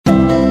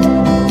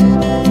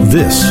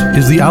This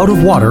is the Out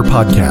of Water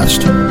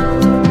Podcast.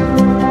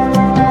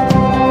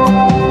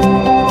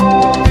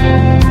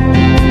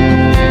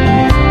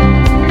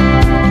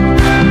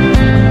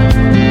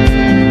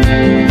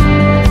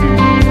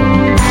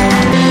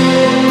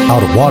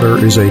 Out of Water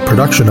is a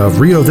production of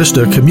Rio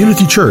Vista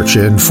Community Church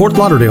in Fort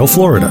Lauderdale,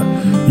 Florida.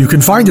 You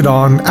can find it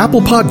on Apple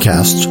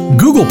Podcasts,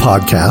 Google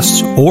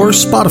Podcasts, or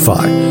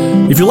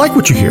Spotify. If you like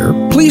what you hear,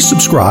 please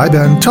subscribe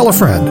and tell a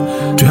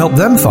friend to help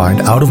them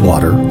find Out of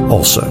Water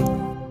also.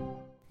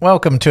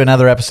 Welcome to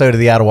another episode of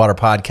the Out of Water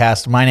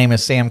Podcast. My name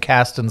is Sam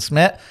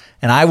Kasten-Smith,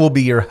 and I will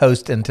be your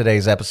host in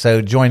today's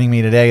episode. Joining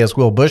me today is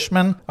Will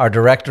Bushman, our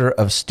Director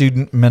of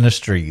Student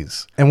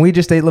Ministries. And we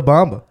just ate La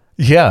Bamba.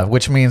 Yeah,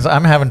 which means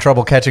I'm having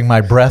trouble catching my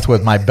breath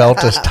with my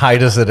belt as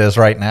tight as it is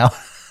right now.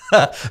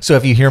 So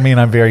if you hear me and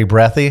I'm very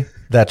breathy,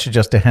 that's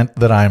just a hint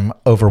that I'm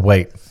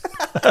overweight.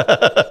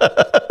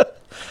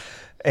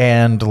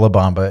 And La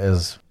Bamba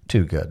is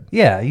too good.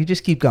 Yeah, you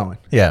just keep going.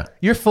 Yeah.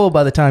 You're full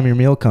by the time your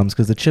meal comes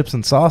because the chips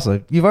and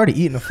salsa, you've already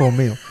eaten a full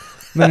meal.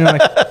 And then you're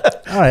like,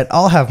 all right,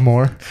 I'll have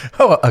more.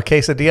 Oh, a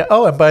quesadilla.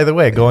 Oh, and by the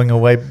way, going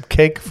away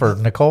cake for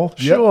Nicole?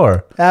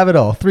 Sure. Have it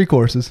all. 3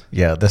 courses.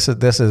 Yeah, this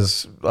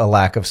is a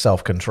lack of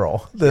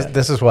self-control.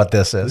 This is what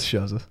this is. This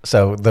shows us.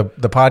 So the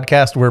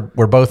podcast,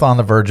 we're both on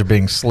the verge of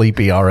being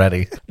sleepy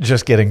already,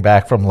 just getting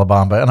back from La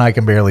Bamba, and I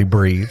can barely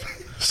breathe.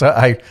 So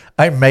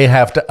I may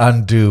have to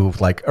undo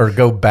or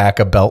go back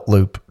a belt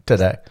loop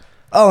today.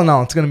 Oh,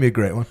 no, it's going to be a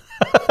great one.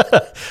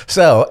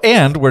 So,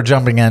 and we're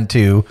jumping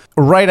into,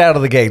 right out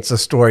of the gates, a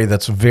story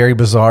that's very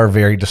bizarre,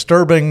 very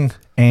disturbing,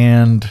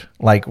 and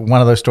like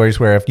one of those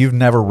stories where if you've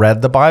never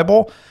read the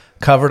Bible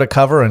cover to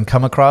cover and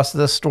come across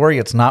this story,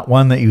 it's not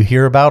one that you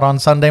hear about on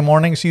Sunday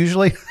mornings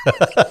usually.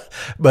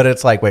 But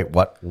it's like, wait,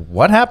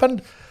 what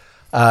happened?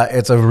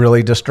 It's a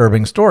really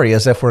disturbing story,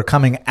 as if we're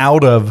coming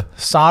out of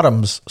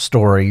Sodom's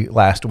story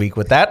last week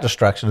with that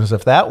destruction, as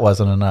if that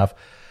wasn't enough.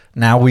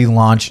 Now we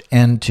launch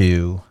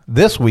into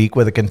this week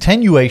with a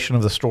continuation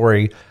of the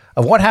story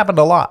of what happened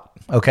to Lot.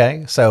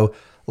 Okay, so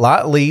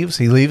Lot leaves.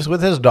 He leaves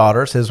with his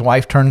daughters. His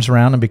wife turns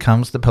around and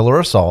becomes the pillar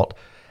of salt.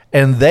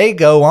 And they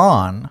go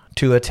on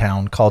to a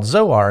town called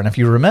Zoar. And if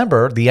you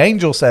remember, the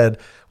angel said,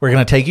 we're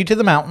going to take you to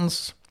the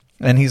mountains.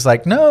 And he's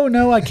like,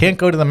 no, I can't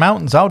go to the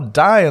mountains. I'll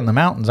die in the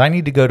mountains. I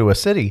need to go to a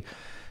city.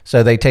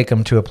 So they take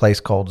him to a place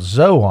called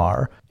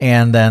Zoar.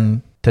 And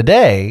then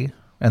today,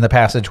 in the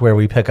passage where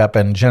we pick up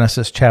in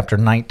Genesis chapter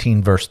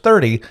 19, verse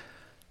 30,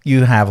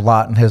 you have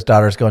Lot and his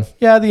daughters going,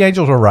 yeah, the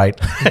angels were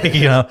right.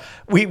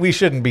 We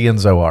shouldn't be in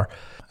Zoar.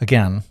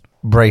 Again,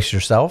 brace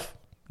yourself.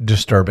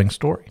 Disturbing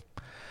story.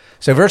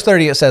 So verse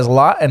 30, it says,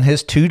 Lot and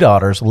his 2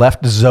 daughters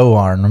left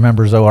Zoar. And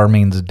remember, Zoar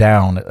means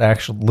down. It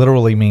actually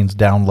literally means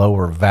down low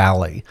or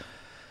valley.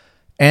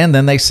 And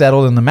then they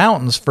settled in the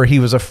mountains, for he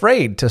was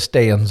afraid to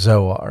stay in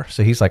Zoar.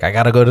 So he's like, I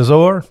got to go to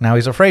Zoar. Now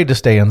he's afraid to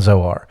stay in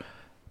Zoar.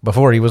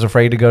 Before he was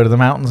afraid to go to the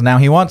mountains. Now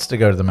he wants to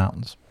go to the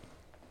mountains.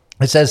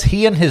 It says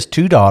he and his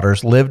 2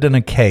 daughters lived in a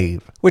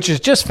cave, which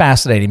is just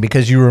fascinating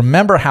because you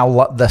remember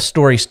how the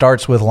story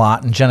starts with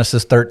Lot in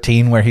Genesis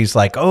 13, where he's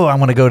like, oh, I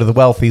want to go to the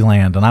wealthy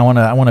land and I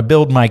want to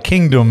build my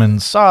kingdom in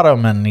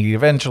Sodom. And he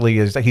eventually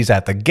he's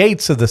at the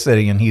gates of the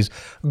city and he's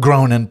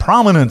grown in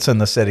prominence in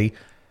the city.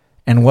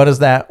 And what does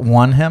that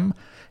won him?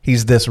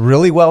 He's this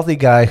really wealthy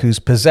guy whose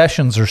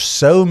possessions are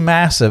so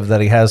massive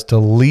that he has to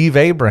leave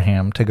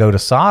Abraham to go to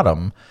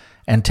Sodom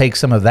and take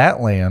some of that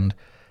land.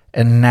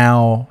 And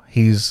now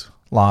he's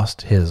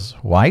lost his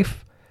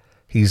wife.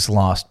 He's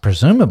lost,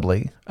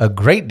 presumably, a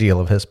great deal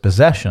of his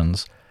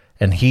possessions.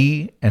 And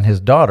he and his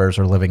daughters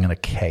are living in a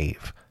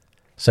cave.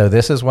 So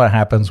this is what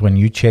happens when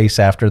you chase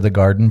after the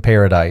garden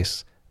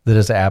paradise that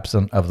is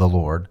absent of the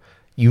Lord.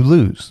 You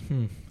lose.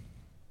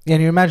 Yeah,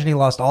 and you imagine he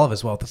lost all of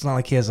his wealth. It's not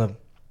like he has a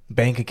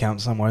bank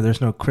account somewhere.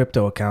 There's no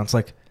crypto accounts.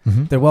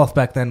 Their wealth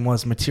back then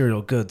was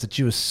material goods that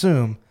you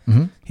assume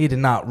he did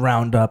not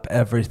round up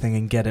everything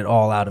and get it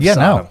all out of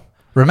Sodom. No.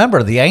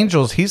 Remember, the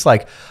angels, he's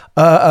like,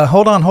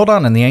 hold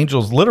on. And the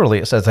angels, literally,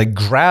 it says they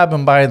grab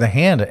him by the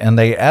hand and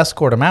they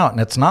escort him out. And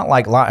it's not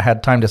like Lot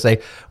had time to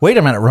say, wait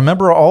a minute,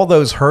 remember all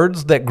those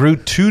herds that grew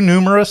too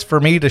numerous for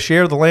me to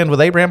share the land with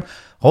Abraham?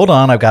 Hold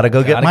on, I've got to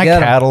go get my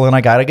cattle and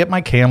I got to get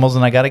my camels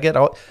and I got to get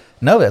all.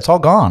 No, it's all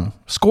gone,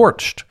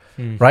 scorched.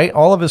 Right?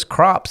 All of his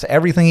crops,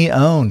 everything he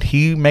owned,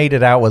 he made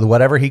it out with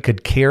whatever he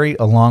could carry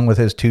along with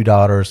his 2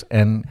 daughters.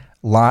 And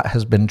Lot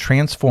has been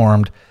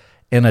transformed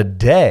in a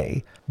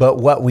day. But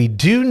what we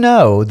do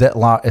know that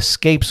Lot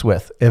escapes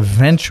with,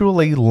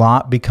 eventually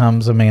Lot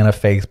becomes a man of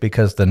faith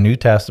because the New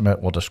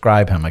Testament will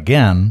describe him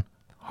again,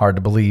 hard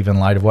to believe in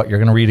light of what you're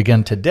going to read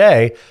again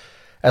today,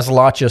 as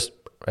Righteous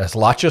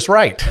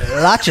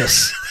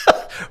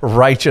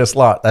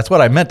Lot. That's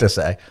what I meant to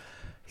say.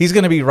 He's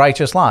going to be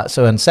righteous Lot.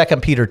 So in 2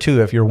 Peter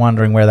 2, if you're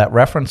wondering where that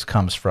reference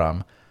comes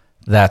from,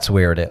 that's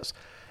where it is.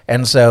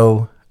 And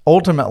so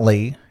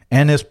ultimately,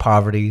 in his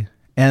poverty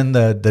and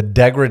the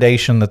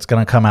degradation that's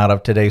going to come out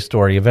of today's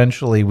story,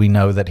 eventually we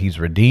know that he's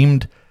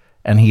redeemed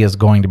and he is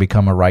going to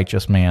become a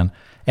righteous man.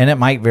 And it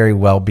might very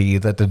well be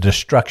that the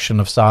destruction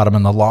of Sodom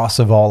and the loss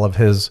of all of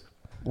his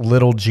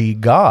little g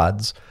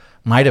gods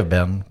might have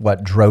been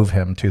what drove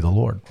him to the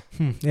Lord.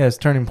 Yeah, it's a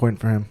turning point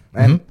for him.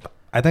 And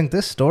I think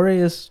this story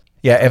is...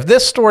 Yeah, if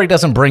this story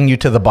doesn't bring you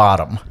to the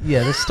bottom.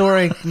 Yeah, this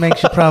story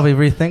makes you probably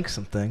rethink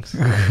some things.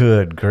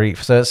 Good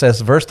grief. So it says,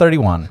 verse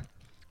 31,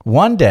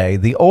 one day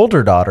the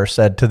older daughter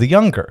said to the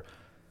younger,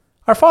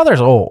 our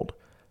father's old,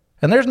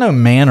 and there's no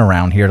man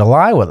around here to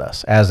lie with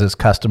us, as is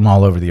custom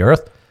all over the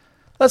earth.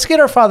 Let's get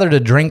our father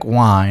to drink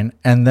wine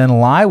and then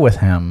lie with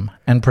him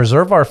and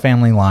preserve our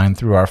family line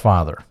through our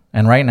father.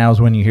 And right now is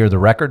when you hear the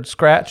record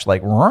scratch,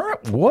 like,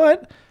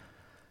 what?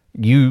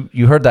 You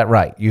heard that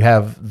right. You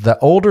have the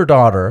older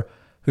daughter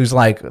who's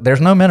like,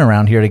 there's no men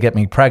around here to get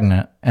me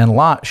pregnant, and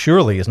Lot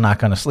surely is not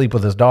going to sleep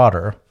with his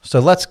daughter, so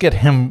let's get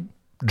him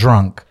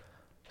drunk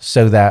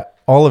so that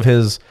all of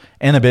his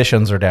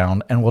inhibitions are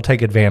down, and we'll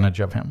take advantage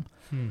of him,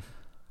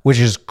 which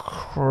is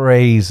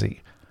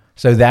crazy.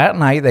 So that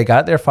night, they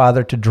got their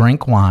father to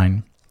drink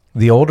wine.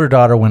 The older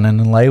daughter went in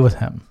and lay with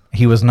him.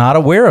 He was not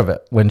aware of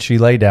it when she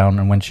lay down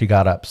and when she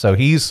got up, so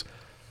he's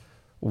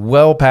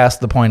well past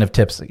the point of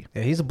tipsy.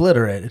 Yeah, he's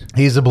obliterated.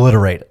 He's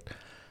obliterated.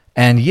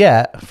 And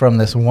yet, from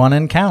this one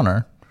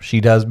encounter, she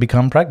does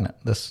become pregnant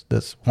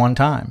this one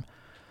time.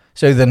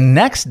 So the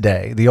next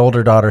day, the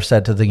older daughter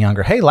said to the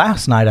younger, hey,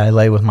 last night I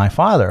lay with my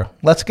father.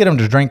 Let's get him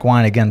to drink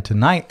wine again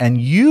tonight, and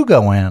you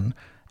go in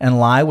and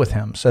lie with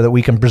him so that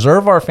we can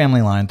preserve our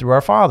family line through our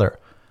father.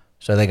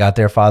 So they got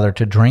their father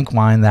to drink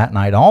wine that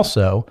night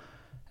also,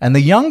 and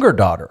the younger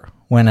daughter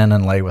went in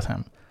and lay with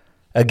him.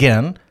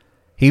 Again,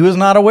 he was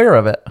not aware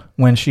of it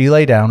when she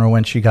lay down or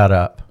when she got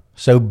up.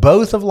 So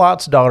both of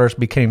Lot's daughters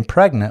became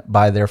pregnant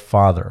by their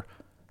father.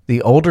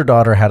 The older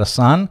daughter had a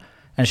son,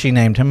 and she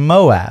named him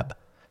Moab.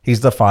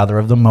 He's the father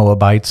of the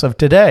Moabites of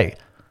today.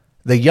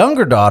 The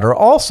younger daughter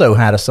also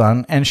had a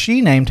son, and she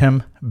named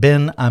him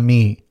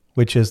Ben-Ami,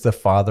 which is the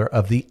father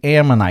of the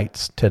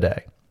Ammonites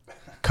today.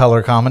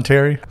 Color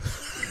commentary?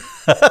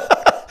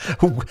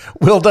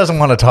 Will doesn't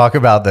want to talk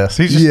about this.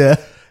 He's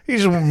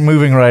just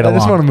moving right along. I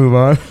just want to move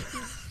on.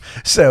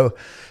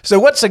 So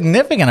what's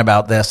significant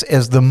about this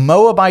is the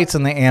Moabites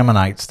and the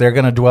Ammonites, they're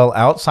going to dwell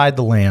outside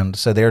the land.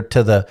 So they're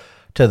to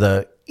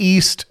the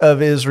east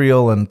of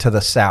Israel and to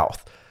the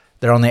south.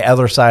 They're on the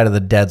other side of the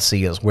Dead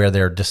Sea is where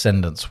their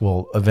descendants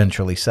will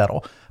eventually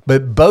settle.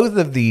 But both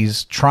of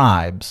these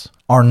tribes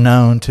are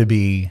known to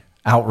be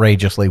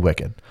outrageously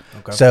wicked.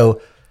 Okay.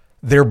 So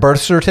their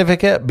birth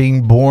certificate,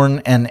 being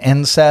born in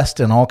incest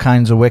and all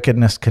kinds of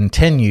wickedness,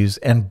 continues.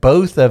 And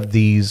both of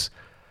these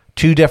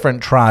two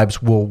different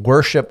tribes will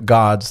worship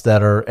gods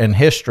that are in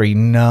history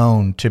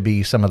known to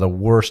be some of the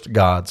worst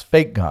gods,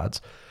 fake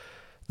gods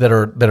that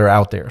are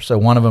out there. So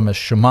one of them is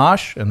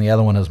Shamash and the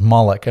other one is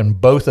Moloch, and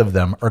both of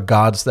them are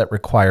gods that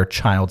require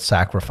child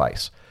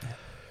sacrifice.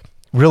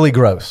 Really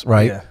gross,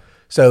 right? Yeah.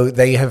 So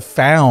they have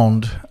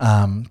found,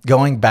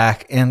 going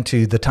back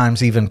into the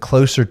times even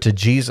closer to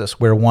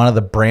Jesus, where one of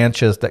the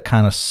branches that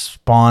kind of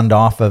spawned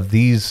off of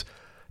these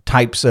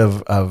types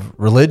of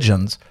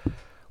religions,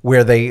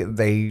 where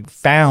they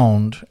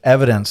found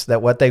evidence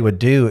that what they would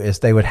do is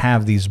they would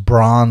have these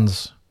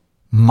bronze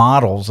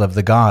models of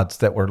the gods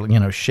that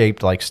were,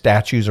 shaped like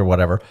statues or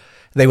whatever.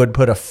 They would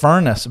put a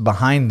furnace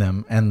behind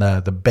them and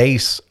the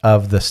base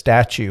of the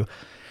statue.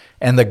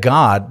 And the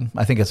god,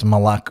 I think it's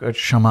Moloch or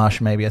Shamash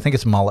maybe, I think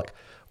it's Moloch,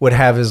 would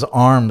have his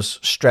arms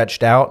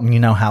stretched out. And you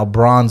know how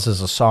bronze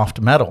is a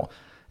soft metal.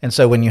 And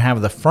so when you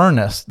have the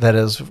furnace that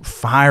is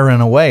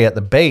firing away at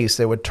the base,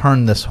 it would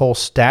turn this whole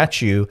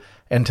statue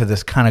into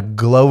this kind of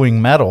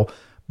glowing metal.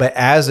 But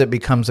as it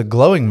becomes a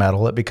glowing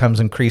metal, it becomes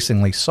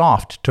increasingly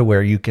soft to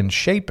where you can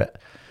shape it.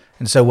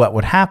 And so what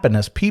would happen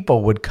is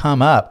people would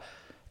come up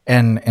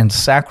and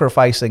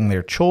sacrificing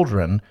their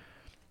children,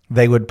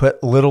 they would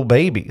put little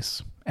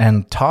babies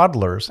and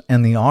toddlers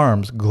in the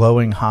arms,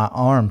 glowing hot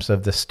arms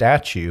of the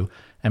statue.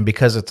 And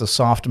because it's a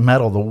soft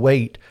metal, the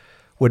weight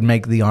would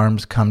make the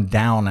arms come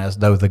down as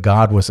though the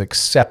god was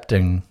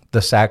accepting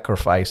the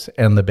sacrifice,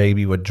 and the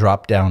baby would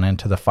drop down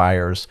into the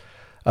fires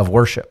of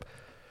worship.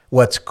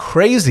 What's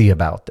crazy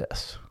about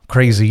this,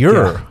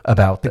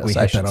 about this,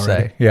 I should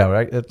say. Yeah,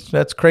 right?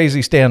 That's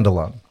crazy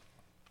standalone.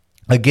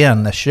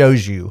 Again, this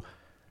shows you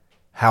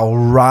how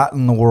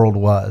rotten the world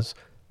was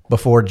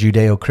before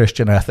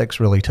Judeo-Christian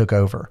ethics really took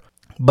over.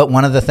 But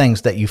one of the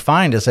things that you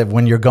find is that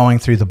when you're going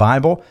through the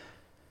Bible,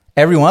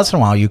 every once in a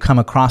while you come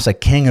across a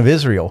king of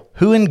Israel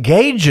who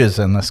engages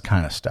in this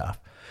kind of stuff.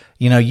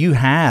 You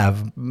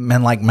have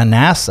men like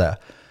Manasseh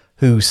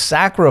who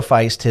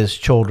sacrificed his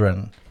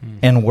children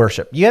in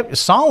worship. You have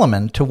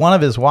Solomon, to one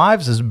of his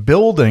wives, is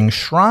building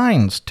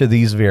shrines to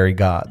these very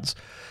gods.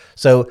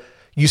 So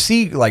you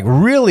see like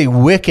really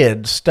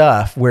wicked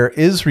stuff where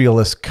Israel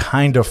is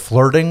kind of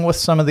flirting with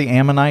some of the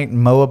Ammonite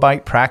and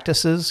Moabite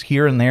practices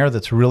here and there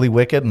that's really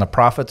wicked, and the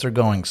prophets are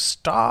going,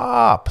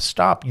 stop,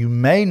 you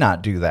may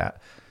not do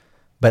that.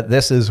 But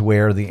this is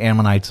where the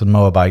Ammonites and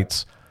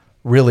Moabites,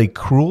 really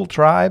cruel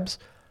tribes,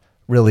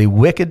 really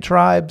wicked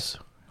tribes,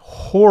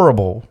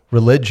 horrible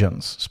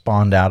religions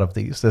spawned out of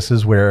these. This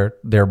is where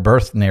their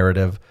birth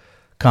narrative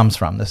comes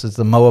from. This is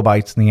the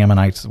Moabites and the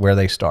Ammonites where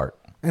they start.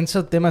 And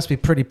so they must be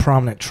pretty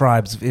prominent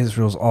tribes of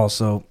Israel's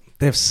also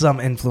they have some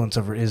influence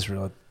over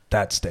Israel at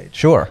that stage.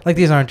 Sure. Like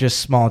these aren't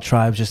just small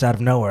tribes just out of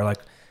nowhere. Like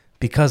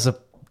because of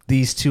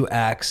these two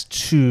acts,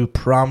 two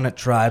prominent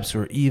tribes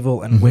who are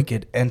evil and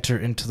wicked enter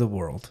into the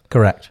world.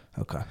 Correct.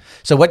 Okay.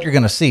 So what you're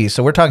going to see,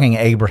 so we're talking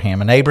Abraham,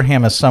 and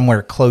Abraham is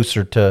somewhere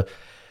closer to,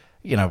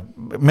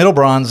 Middle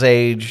Bronze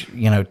Age,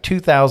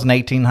 2000,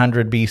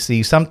 1800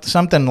 BC,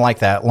 something like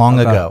that long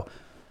ago.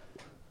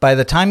 By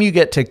the time you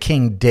get to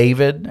King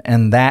David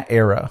and that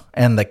era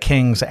and the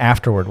kings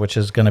afterward, which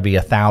is going to be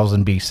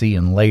 1000 BC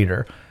and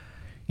later,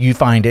 you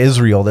find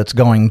Israel that's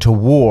going to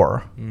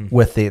war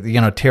with the,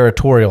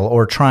 territorial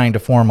or trying to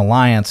form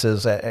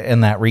alliances in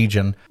that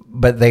region,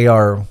 but they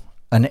are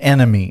an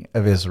enemy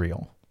of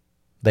Israel.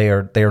 They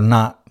are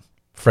not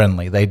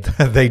friendly. They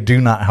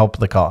do not help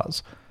the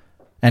cause.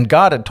 And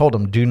God had told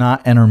them, do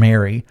not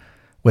intermarry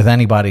with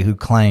anybody who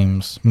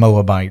claims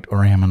Moabite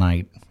or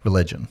Ammonite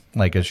religion.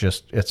 Like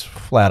it's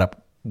flat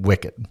up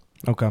wicked.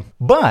 Okay.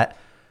 But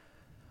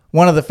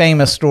one of the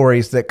famous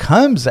stories that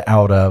comes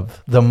out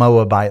of the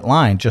Moabite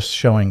line, just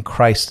showing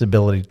Christ's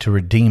ability to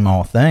redeem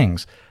all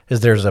things,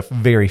 is there's a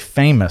very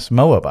famous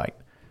Moabite.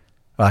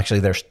 Well, actually,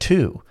 there's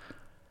two.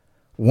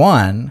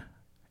 One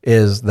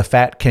is the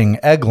fat king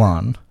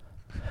Eglon,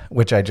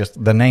 which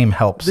the name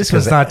helps. This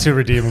was not too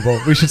redeemable.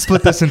 We should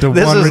split this into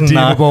This one is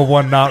redeemable,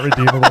 one not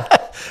redeemable.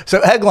 So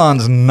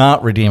Eglon's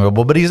not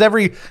redeemable, but he's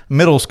every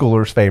middle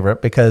schooler's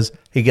favorite because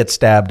he gets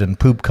stabbed and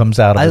poop comes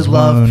out of his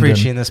wound. I love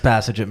preaching this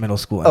passage at middle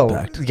school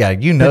Impact. Oh, yeah,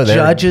 the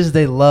Judges,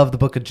 they love the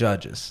book of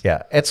Judges.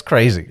 Yeah, it's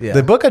crazy. Yeah.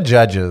 The book of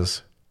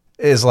Judges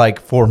is like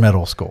for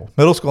middle school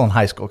and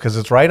high school, because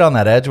it's right on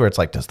that edge where it's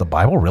like, does the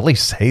Bible really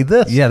say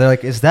this? Yeah, they're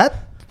like, is that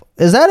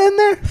in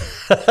there?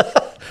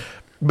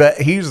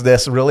 But he's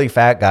this really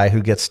fat guy who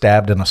gets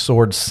stabbed and a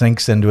sword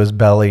sinks into his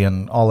belly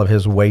and all of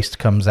his waste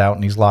comes out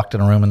and he's locked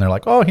in a room and they're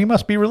like, oh, he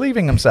must be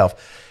relieving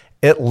himself.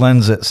 It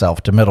lends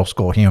itself to middle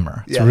school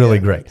humor. It's really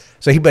great.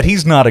 So but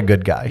he's not a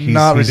good guy. He's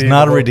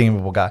not a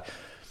redeemable guy.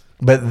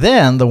 But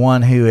then the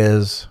one who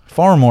is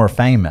far more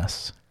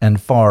famous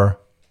and far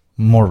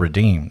more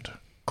redeemed,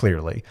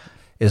 clearly,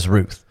 is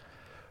Ruth.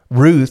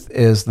 Ruth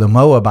is the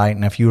Moabite,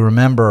 and if you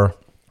remember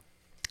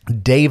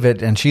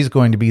David, and she's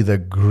going to be the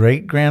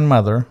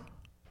great-grandmother,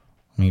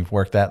 you've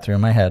worked that through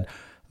in my head,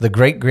 the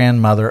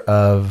great-grandmother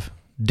of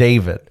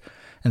David.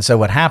 And so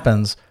what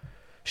happens,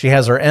 she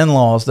has her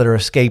in-laws that are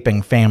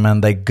escaping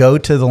famine. They go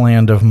to the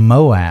land of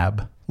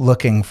Moab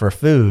looking for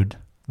food.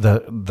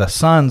 The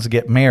sons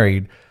get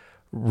married.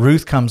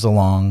 Ruth comes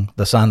along.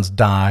 The sons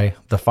die.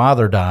 The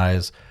father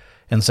dies.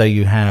 And so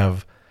you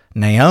have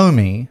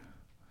Naomi,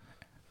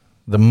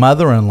 the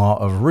mother-in-law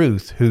of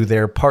Ruth, who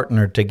they're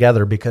partnered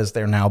together because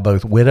they're now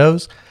both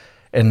widows.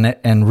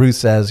 And Ruth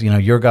says,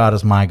 your God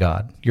is my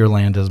God. Your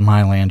land is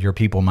my land. Your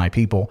people, my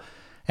people.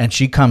 And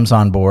she comes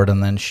on board,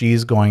 and then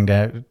she's going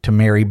to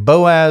marry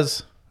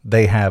Boaz.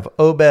 They have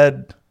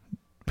Obed,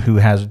 who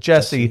has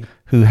Jesse,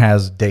 who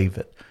has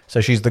David.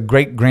 So she's the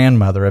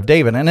great-grandmother of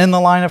David, and in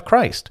the line of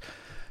Christ.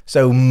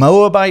 So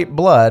Moabite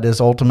blood is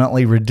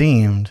ultimately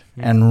redeemed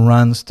and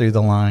runs through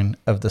the line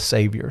of the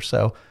Savior.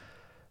 So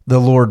the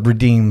Lord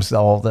redeems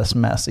all this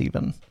mess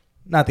even.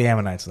 Not the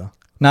Ammonites, though.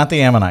 Not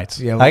the Ammonites.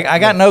 Yeah, I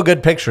got no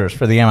good pictures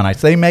for the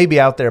Ammonites. They may be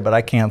out there, but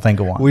I can't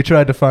think of one. We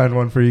tried to find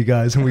one for you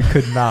guys, and we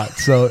could not.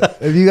 So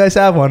if you guys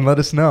have one, let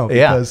us know,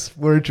 because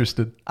we're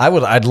interested.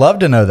 I'd love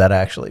to know that,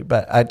 actually.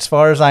 But as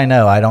far as I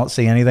know, I don't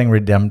see anything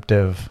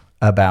redemptive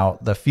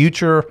about the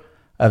future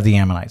of the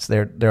Ammonites.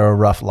 They're a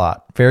rough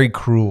lot. Very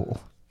cruel.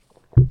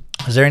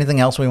 Is there anything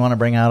else we want to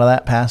bring out of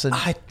that passage?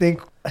 I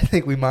think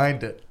we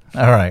mined it.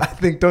 All right.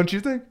 Don't you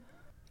think?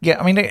 Yeah,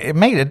 I mean,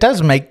 it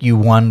does make you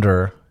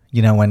wonder,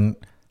 when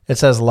it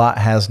says Lot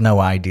has no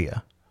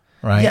idea,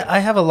 right? Yeah, I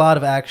have a lot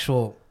of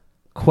actual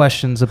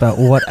questions about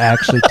what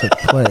actually took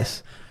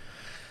place.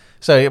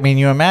 So, I mean,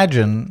 you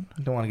imagine...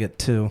 I don't want to get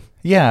too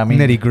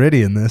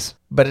nitty-gritty in this.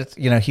 But it's,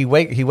 he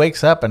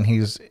wakes up and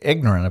he's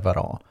ignorant of it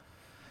all.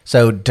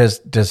 So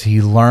does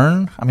he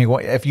learn? I mean,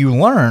 if you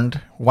learned,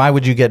 why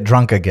would you get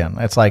drunk again?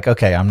 It's like,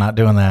 okay, I'm not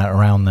doing that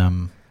around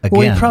them again.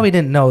 Well, he probably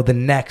didn't know the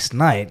next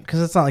night,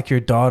 because it's not like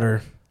your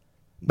daughter...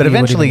 But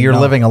eventually you're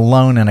living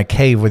alone in a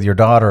cave with your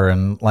daughter,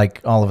 and like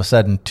all of a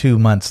sudden 2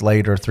 months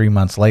later, 3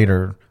 months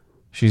later,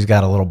 she's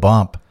got a little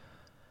bump,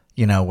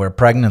 where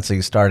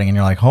pregnancy's starting, and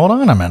you're like, hold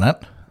on a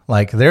minute.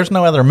 Like, there's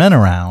no other men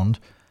around.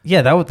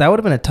 Yeah, that would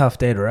have been a tough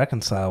day to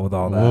reconcile with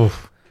all that.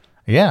 Oof.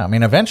 Yeah, I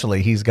mean,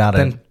 eventually he's got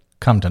to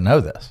come to know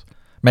this.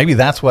 Maybe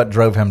that's what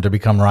drove him to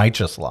become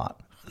righteous, Lot.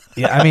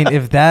 Yeah, I mean,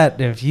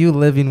 if you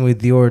living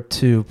with your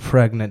two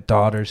pregnant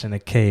daughters in a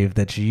cave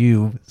that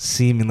you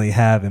seemingly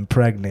have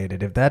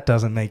impregnated, if that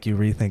doesn't make you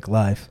rethink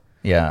life.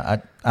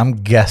 Yeah, I'm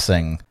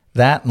guessing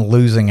that and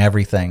losing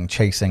everything,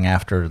 chasing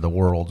after the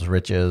world's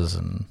riches.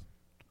 And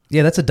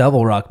yeah, that's a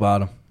double rock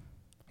bottom.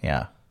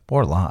 Yeah,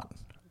 poor Lot.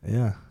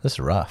 Yeah. This is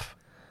rough.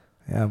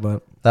 Yeah,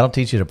 but... That'll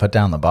teach you to put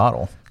down the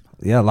bottle.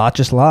 Yeah, Lot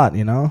just Lot,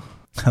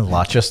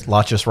 Lot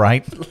just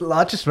right?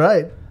 Lot just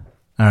right.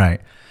 All right.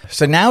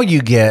 So now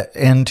you get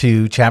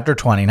into chapter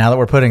 20. Now that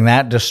we're putting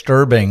that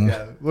disturbing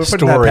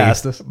story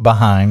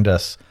behind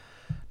us,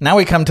 now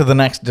we come to the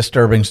next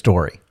disturbing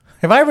story.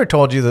 Have I ever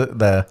told you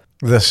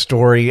the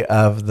story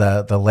of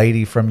the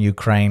lady from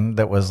Ukraine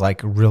that was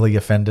like really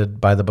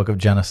offended by the book of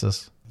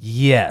Genesis?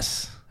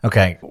 Yes.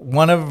 Okay.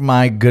 One of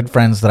my good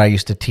friends that I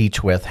used to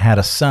teach with had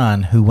a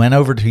son who went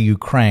over to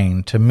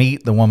Ukraine to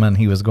meet the woman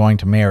he was going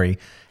to marry.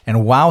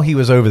 And while he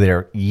was over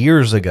there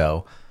years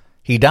ago,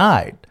 he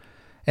died.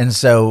 And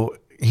so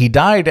he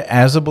died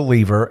as a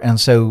believer. And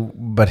so,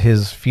 but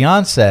his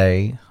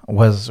fiance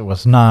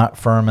was not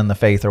firm in the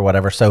faith or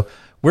whatever. So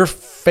we're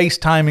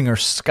FaceTiming or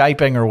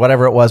Skyping or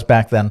whatever it was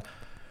back then.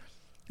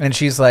 And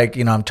she's like,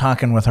 I'm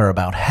talking with her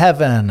about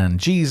heaven and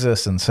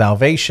Jesus and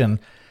salvation.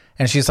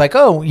 And she's like,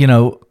 oh,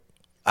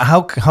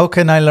 how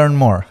can I learn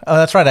more? Oh,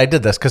 that's right. I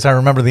did this because I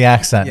remember the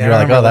accent. Yeah, you're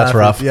like, oh, that's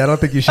rough. Yeah, I don't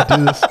think you should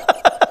do this.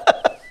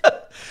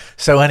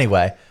 So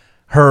anyway,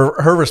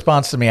 her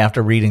response to me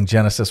after reading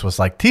Genesis was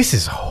like, this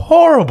is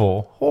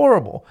horrible,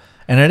 horrible.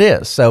 And it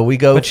is. So we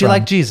go. But she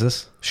liked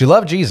Jesus. She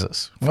loved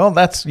Jesus. Well,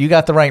 you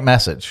got the right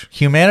message.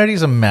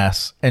 Humanity's a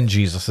mess and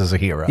Jesus is a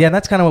hero. Yeah, and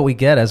that's kind of what we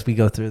get as we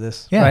go through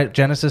this. Yeah. Right?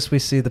 Genesis, we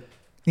see the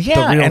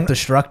real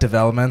destructive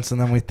elements,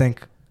 and then we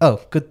think,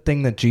 oh, good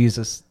thing that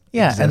Jesus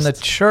exists. And the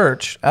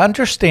church,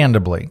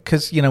 understandably,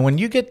 because when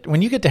you get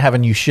to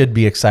heaven, you should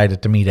be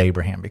excited to meet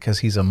Abraham because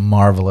he's a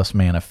marvelous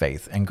man of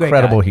faith,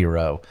 incredible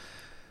hero.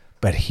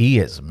 But he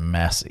is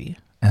messy.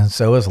 And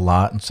so is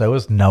Lot, and so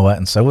is Noah,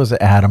 and so is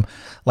Adam.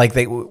 Like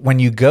when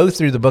you go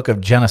through the book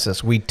of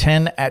Genesis, we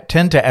tend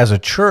to, as a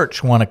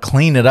church, want to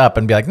clean it up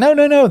and be like,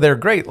 no, they're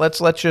great. Let's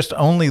just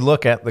only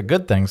look at the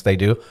good things they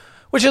do,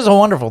 which is a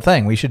wonderful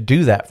thing. We should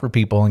do that for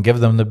people and give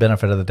them the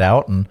benefit of the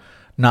doubt and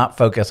not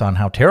focus on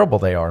how terrible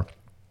they are.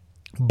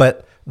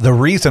 But the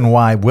reason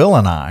why Will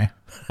and I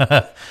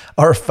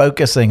are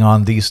focusing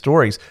on these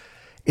stories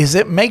is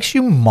it makes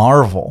you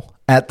marvel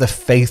at the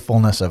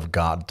faithfulness of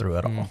God through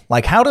it all.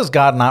 Like, how does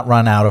God not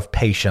run out of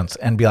patience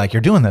and be like, you're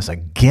doing this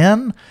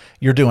again?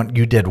 You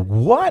did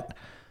what?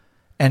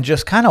 And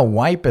just kind of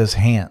wipe his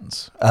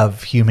hands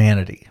of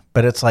humanity.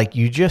 But it's like,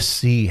 you just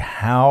see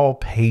how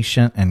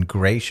patient and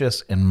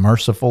gracious and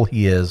merciful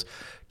he is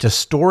to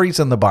stories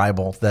in the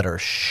Bible that are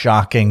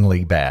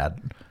shockingly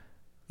bad.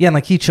 Yeah, and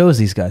like he chose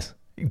these guys.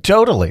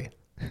 Totally.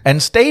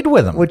 And stayed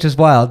with them. Which is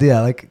wild.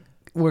 Yeah, like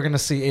we're going to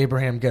see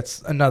Abraham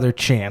gets another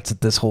chance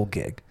at this whole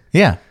gig.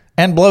 Yeah.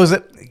 And blows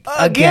it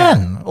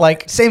again.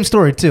 Like, same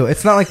story too.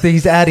 It's not like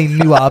he's adding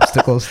new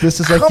obstacles. This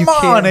is like you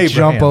can't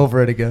jump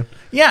over it again.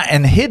 Yeah,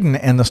 and hidden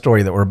in the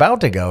story that we're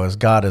about to go is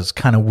God is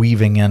kind of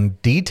weaving in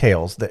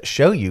details that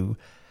show you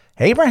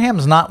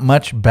Abraham's not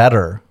much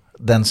better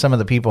than some of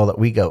the people that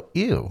we go,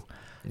 ew.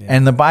 Yeah.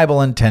 And the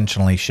Bible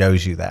intentionally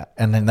shows you that.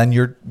 And then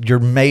you're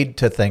made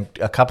to think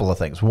a couple of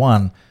things.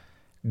 One,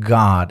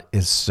 God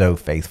is so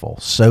faithful,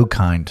 so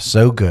kind,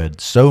 so good,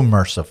 so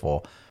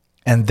merciful.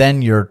 And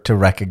then you're to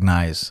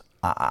recognize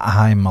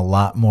I'm a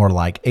lot more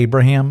like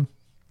Abraham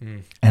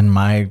and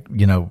my,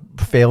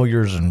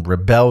 failures and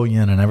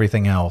rebellion and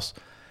everything else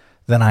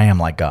than I am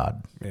like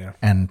God. Yeah.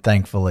 And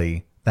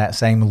thankfully, that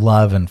same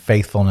love and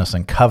faithfulness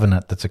and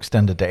covenant that's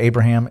extended to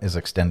Abraham is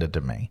extended to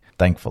me,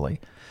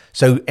 thankfully.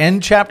 So in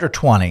chapter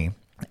 20,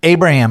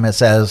 Abraham, it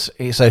says,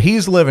 so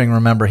he's living,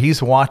 remember,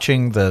 he's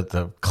watching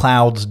the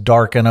clouds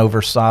darken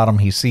over Sodom.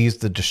 He sees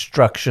the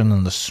destruction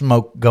and the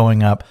smoke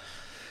going up.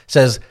 It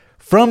says,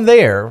 from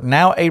there,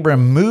 now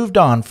Abram moved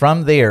on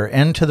from there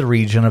into the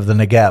region of the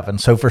Negev.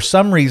 And so for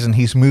some reason,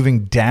 he's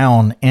moving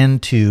down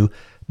into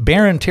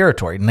barren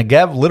territory.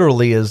 Negev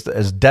literally is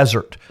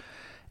desert.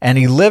 And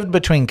he lived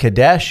between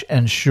Kadesh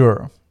and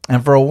Shur.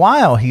 And for a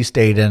while, he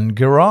stayed in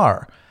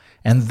Gerar.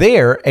 And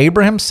there,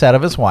 Abraham said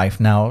of his wife,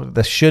 now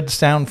this should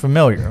sound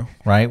familiar,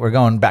 right? We're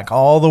going back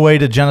all the way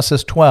to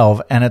Genesis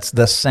 12, and it's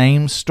the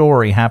same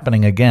story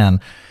happening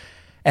again.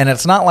 And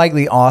it's not like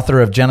the author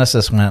of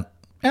Genesis went,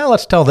 yeah,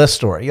 let's tell this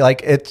story.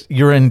 Like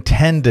you're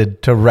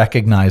intended to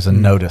recognize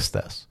and notice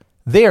this.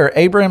 There,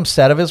 Abraham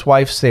said of his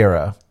wife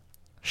Sarah,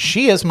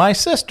 she is my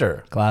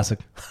sister. Classic.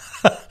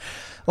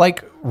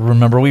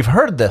 Remember, we've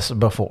heard this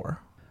before.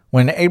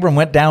 When Abram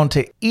went down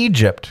to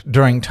Egypt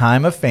during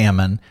time of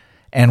famine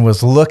and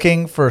was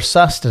looking for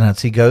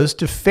sustenance, he goes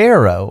to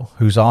Pharaoh,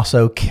 who's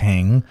also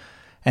king,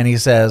 and he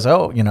says,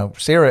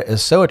 Sarah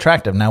is so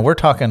attractive. Now, we're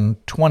talking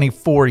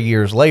 24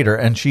 years later,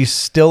 and she's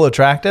still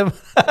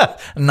attractive,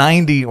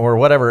 90 or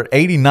whatever,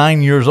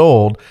 89 years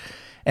old,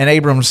 and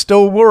Abram's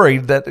still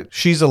worried that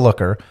she's a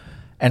looker,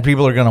 and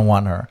people are going to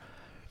want her.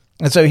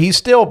 And so he's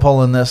still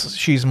pulling this,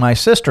 she's my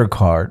sister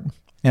card.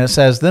 And it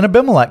says, then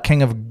Abimelech,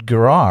 king of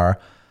Gerar,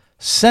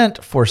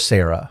 sent for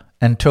Sarah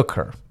and took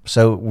her.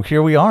 So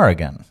here we are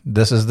again.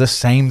 This is the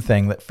same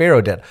thing that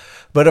Pharaoh did.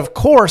 But of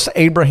course,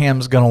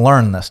 Abraham's going to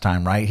learn this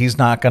time, right? He's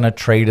not going to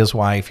trade his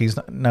wife. He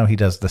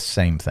does the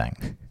same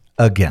thing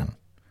again,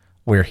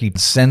 where he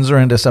sends her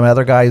into some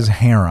other guy's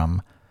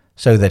harem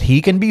so that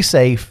he can be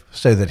safe,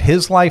 so that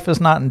his life is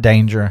not in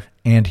danger,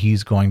 and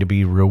he's going to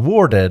be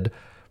rewarded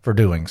for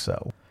doing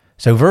so.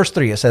 So verse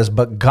 3, it says,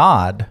 but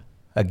God,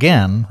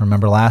 again,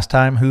 remember last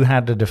time, who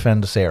had to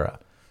defend Sarah?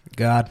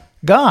 God.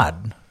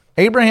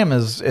 Abraham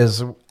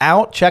is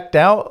out, checked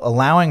out,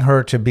 allowing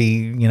her to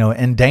be,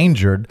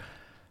 endangered,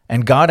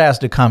 and God has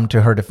to come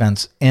to her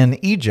defense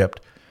in Egypt.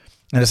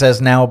 And it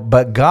says, now,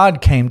 but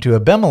God came to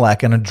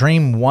Abimelech in a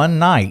dream one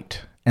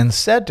night and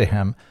said to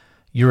him,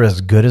 you're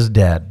as good as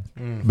dead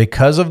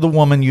because of the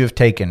woman you have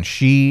taken.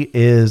 She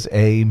is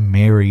a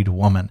married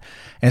woman.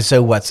 And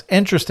so what's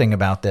interesting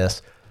about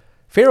this,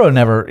 Pharaoh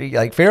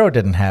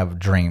didn't have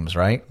dreams,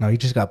 right? No, he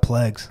just got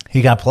plagues.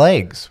 He got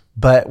plagues.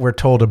 But we're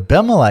told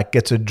Abimelech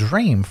gets a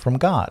dream from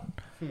God,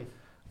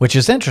 which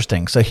is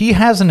interesting. So he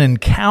has an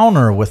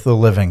encounter with the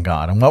living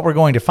God. And what we're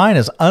going to find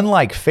is,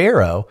 unlike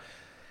Pharaoh,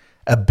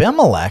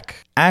 Abimelech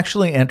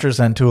actually enters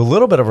into a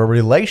little bit of a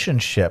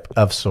relationship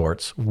of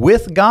sorts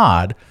with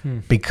God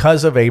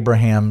because of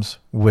Abraham's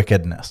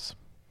wickedness.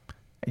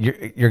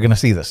 You're going to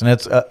see this. And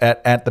it's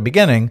at the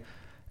beginning,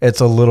 it's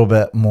a little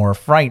bit more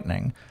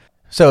frightening.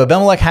 So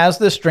Abimelech has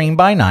this dream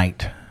by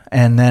night.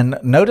 And then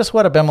notice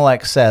what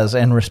Abimelech says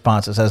in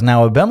response. It says,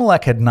 now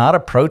Abimelech had not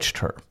approached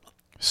her.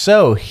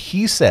 So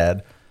he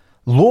said,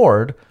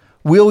 Lord,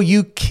 will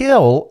you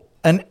kill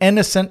an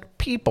innocent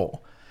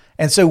people?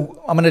 And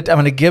so I'm going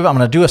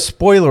to do a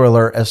spoiler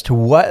alert as to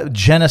what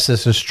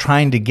Genesis is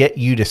trying to get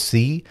you to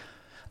see.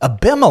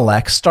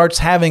 Abimelech starts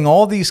having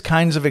all these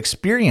kinds of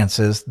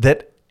experiences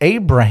that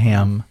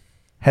Abraham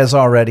has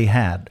already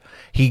had.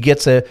 He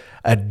gets a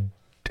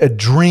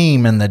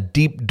dream in the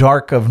deep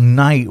dark of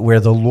night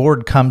where the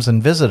Lord comes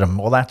and visit him.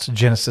 Well, that's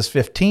Genesis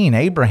 15.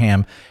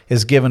 Abraham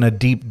is given a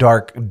deep,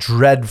 dark,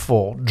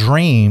 dreadful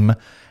dream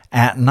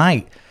at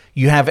night.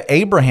 You have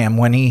Abraham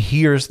when he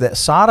hears that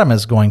Sodom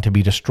is going to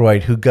be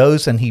destroyed, who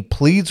goes and he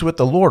pleads with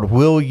the Lord,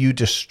 will you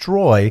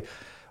destroy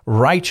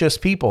righteous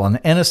people and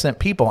innocent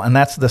people? And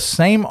that's the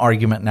same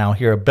argument now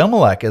here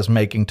Abimelech is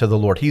making to the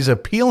Lord. He's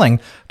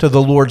appealing to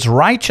the Lord's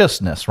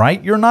righteousness,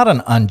 right? You're not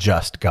an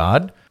unjust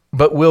God.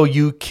 But will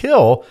you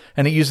kill?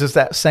 And it uses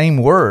that same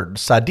word,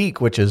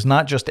 Sadiq, which is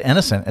not just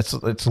innocent.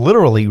 It's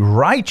literally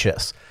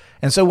righteous.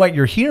 And so what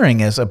you're hearing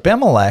is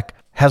Abimelech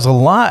has a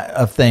lot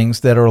of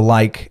things that are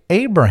like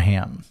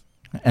Abraham.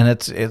 And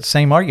it's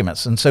same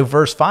arguments. And so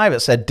verse 5,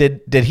 it said,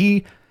 did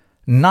he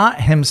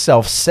not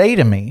himself say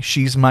to me,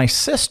 she's my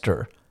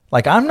sister?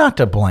 Like, I'm not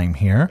to blame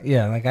here.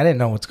 Yeah, like I didn't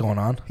know what's going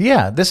on.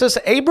 Yeah, this is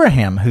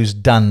Abraham who's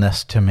done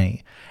this to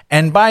me.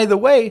 And by the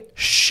way,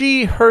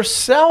 she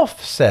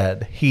herself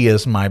said, he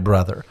is my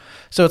brother.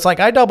 So it's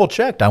like I double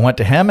checked. I went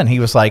to him and he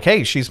was like,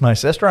 hey, she's my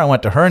sister. I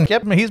went to her and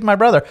yep, he's my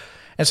brother.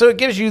 And so it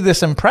gives you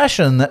this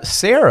impression that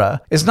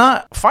Sarah is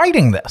not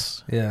fighting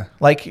this. Yeah.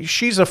 Like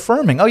she's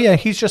affirming, oh yeah,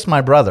 he's just my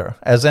brother.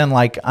 As in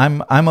like,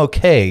 I'm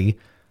okay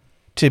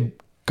to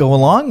go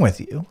along with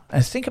you.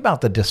 And think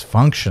about the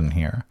dysfunction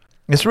here.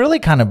 It's really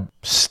kind of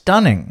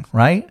stunning,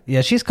 right?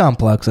 Yeah, she's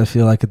complex, I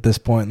feel like, at this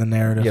point in the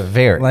narrative. Yeah,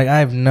 very. Like, I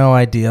have no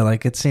idea.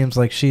 Like, it seems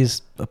like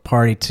she's a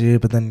party too,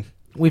 but then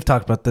we've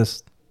talked about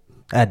this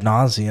ad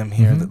nauseum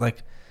here, that,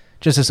 like,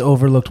 just this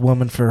overlooked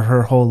woman for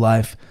her whole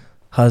life.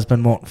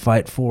 Husband won't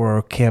fight for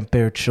her, can't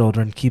bear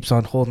children, keeps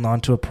on holding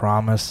on to a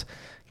promise,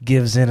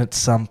 gives in at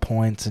some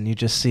points, and you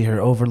just see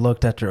her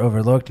overlooked after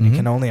overlooked, and you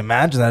can only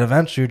imagine that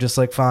eventually you're just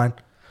like, fine.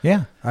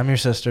 Yeah. I'm your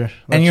sister.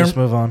 Let's just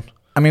move on.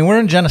 I mean, we're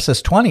in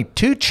Genesis 20.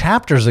 2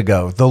 chapters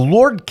ago, the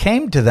Lord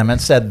came to them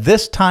and said,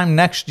 this time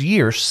next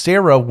year,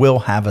 Sarah will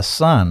have a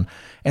son.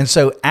 And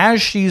so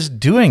as she's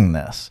doing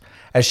this,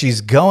 as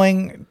she's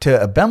going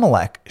to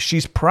Abimelech,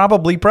 she's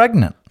probably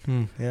pregnant.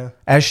 Yeah.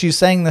 As she's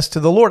saying this to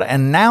the Lord.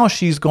 And now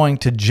she's going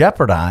to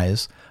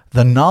jeopardize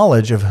the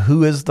knowledge of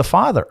who is the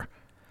father.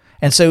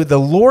 And so the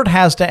Lord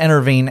has to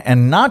intervene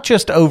and not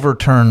just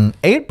overturn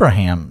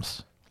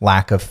Abraham's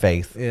lack of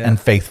faith and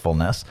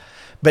faithfulness,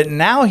 but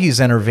now he's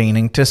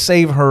intervening to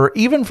save her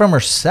even from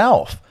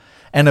herself.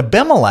 And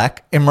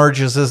Abimelech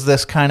emerges as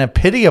this kind of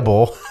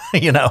pitiable,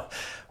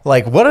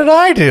 like, what did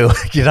I do?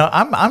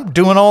 I'm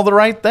doing all the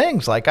right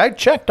things. Like, I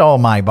checked all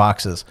my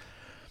boxes.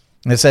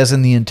 And it says,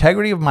 in the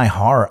integrity of my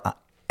heart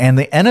and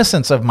the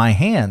innocence of my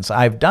hands,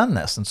 I've done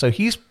this. And so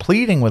he's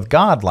pleading with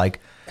God,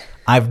 like,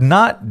 I've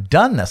not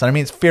done this. I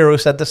mean, Pharaoh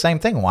said the same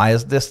thing. Why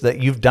is this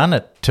that you've done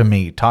it to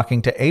me,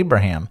 talking to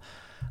Abraham?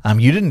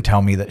 You didn't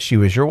tell me that she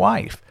was your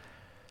wife.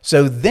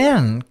 So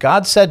then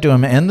God said to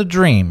him in the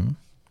dream,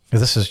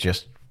 this is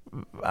just,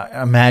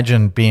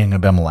 imagine being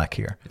Abimelech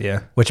here.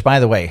 Yeah. Which, by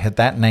the way,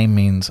 that name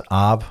means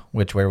Av,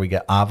 where we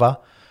get Ava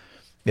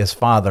is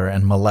father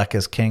and Melech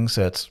is king.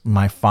 So it's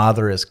my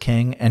father is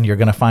king. And you're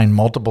going to find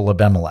multiple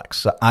Abimelechs.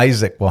 So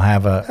Isaac will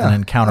have an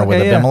encounter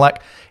with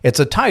Abimelech. It's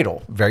a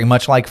title, very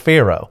much like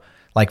Pharaoh.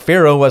 Like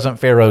Pharaoh wasn't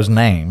Pharaoh's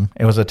name.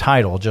 It was a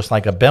title, just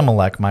like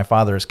Abimelech, my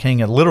father is king.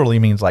 It literally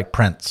means like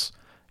prince.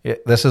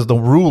 This is the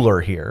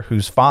ruler here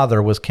whose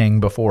father was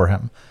king before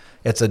him.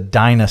 It's a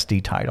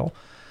dynasty title.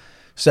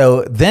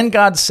 So then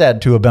God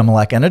said to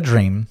Abimelech in a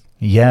dream,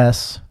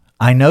 yes,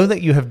 I know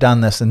that you have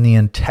done this in the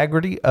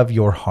integrity of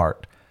your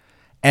heart.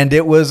 And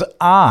it was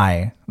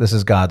I, this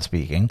is God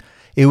speaking,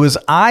 it was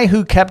I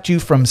who kept you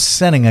from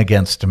sinning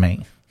against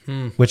me,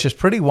 which is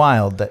pretty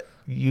wild that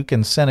you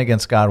can sin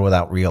against God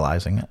without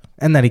realizing it.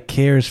 And that he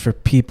cares for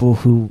people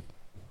who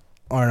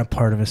aren't a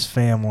part of his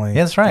family.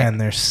 That's right. And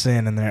their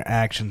sin and their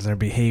actions, their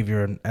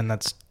behavior, and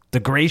that's the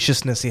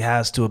graciousness he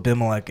has to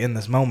Abimelech in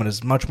this moment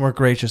is much more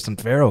gracious than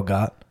Pharaoh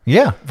got.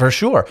 Yeah, for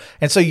sure.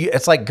 And so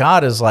it's like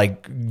God is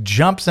like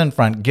jumps in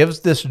front,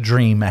 gives this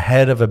dream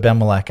ahead of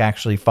Abimelech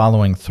actually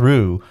following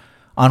through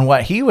on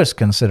what he was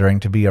considering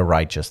to be a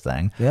righteous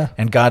thing. Yeah.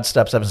 And God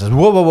steps up and says,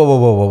 whoa, whoa, whoa, whoa,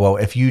 whoa, whoa, whoa.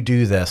 If you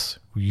do this,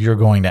 you're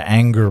going to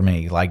anger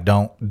me. Like,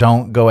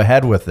 don't go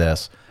ahead with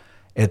this.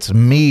 It's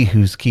me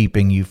who's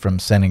keeping you from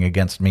sinning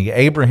against me.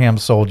 Abraham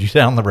sold you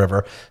down the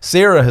river.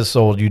 Sarah has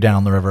sold you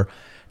down the river.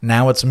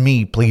 Now it's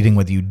me pleading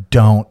with you,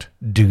 don't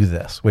do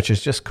this, which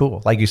is just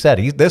cool. Like you said,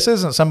 this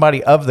isn't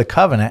somebody of the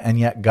covenant, and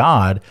yet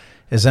God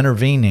is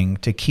intervening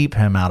to keep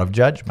him out of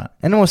judgment.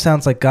 And it almost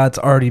sounds like God's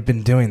already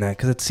been doing that,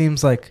 because it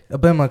seems like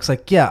Abimelech's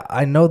like, yeah,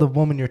 I know the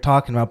woman you're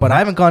talking about, but I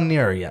haven't gone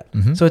near her yet.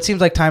 Mm-hmm. So it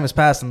seems like time has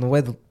passed, and the way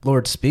the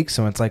Lord speaks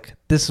to him, it's like,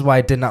 this is why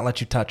I did not let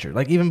you touch her.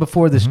 Like, even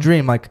before this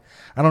dream, like,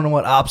 I don't know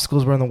what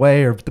obstacles were in the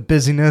way or the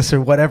busyness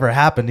or whatever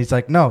happened. He's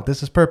like, no,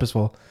 this is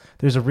purposeful.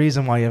 There's a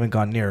reason why you haven't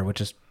gone near her,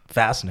 which is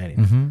fascinating.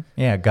 Mm-hmm.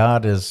 Yeah,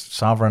 God is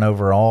sovereign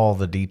over all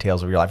the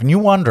details of your life. And you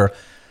wonder,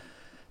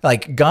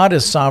 like, God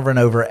is sovereign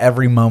over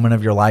every moment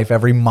of your life,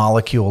 every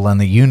molecule in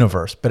the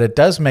universe. But it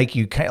does make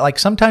you, like,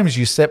 sometimes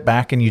you sit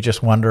back and you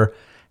just wonder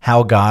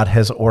how God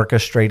has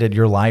orchestrated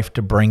your life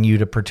to bring you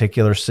to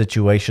particular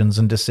situations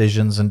and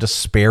decisions and to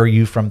spare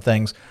you from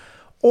things,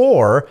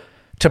 or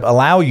to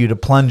allow you to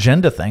plunge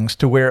into things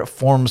to where it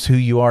forms who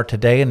you are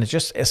today. And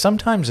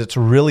sometimes it's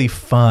really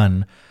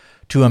fun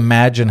to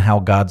imagine how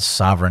God's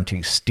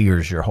sovereignty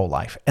steers your whole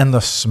life and the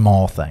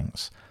small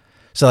things.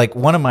 So, like,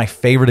 one of my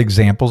favorite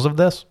examples of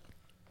this,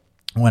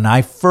 when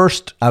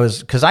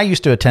because I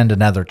used to attend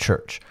another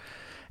church,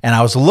 and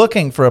I was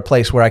looking for a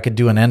place where I could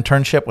do an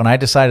internship. When I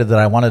decided that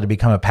I wanted to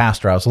become a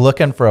pastor, I was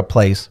looking for a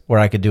place where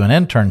I could do an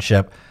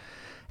internship.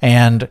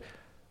 And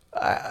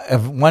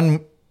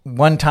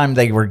one time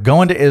they were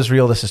going to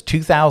Israel, this is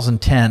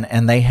 2010,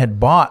 and they had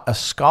bought a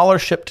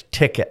scholarship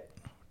ticket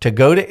to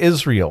go to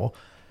Israel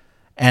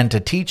and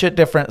to teach at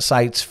different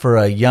sites for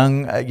a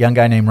young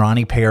guy named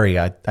Ronnie Perry,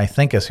 I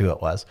think is who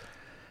it was.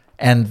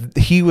 And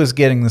he was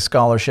getting the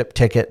scholarship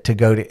ticket to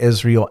go to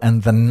Israel.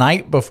 And the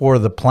night before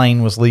the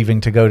plane was leaving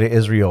to go to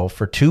Israel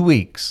for 2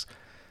 weeks,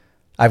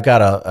 I've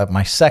got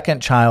my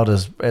second child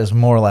is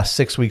more or less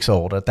 6 weeks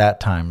old at that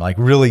time, like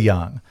really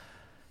young.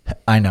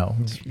 I know.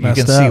 You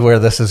can see where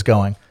this is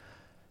going.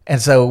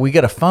 And so we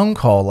get a phone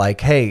call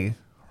like, hey,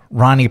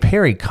 Ronnie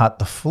Perry caught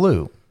the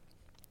flu.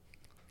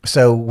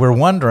 So we're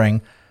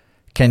wondering,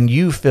 can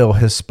you fill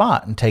his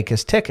spot and take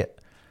his ticket?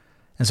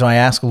 And so I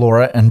asked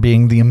Laura, and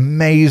being the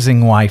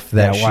amazing wife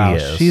that she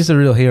is. She's the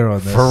real hero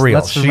in this. For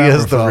real. She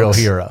is the real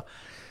hero.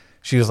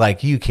 She was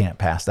like, you can't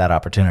pass that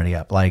opportunity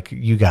up. Like,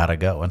 you got to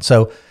go. And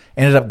so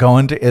ended up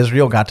going to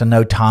Israel, got to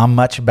know Tom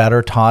much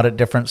better, taught at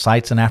different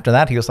sites. And after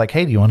that, he was like,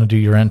 hey, do you want to do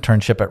your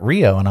internship at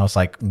Rio? And I was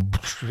like,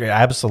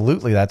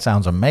 absolutely. That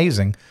sounds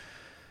amazing.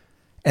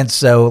 And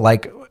so,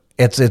 like,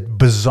 it's a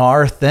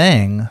bizarre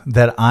thing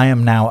that I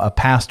am now a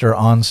pastor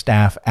on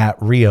staff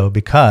at Rio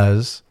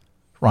because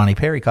Ronnie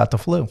Perry caught the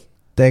flu.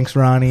 Thanks,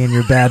 Ronnie, and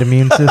your bad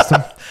immune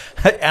system.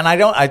 And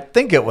I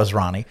think it was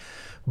Ronnie.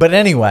 But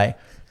anyway,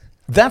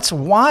 that's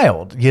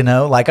wild, you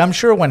know? Like, I'm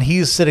sure when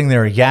he's sitting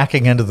there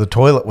yakking into the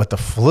toilet with the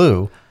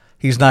flu,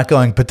 he's not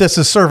going, but this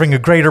is serving a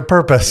greater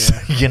purpose,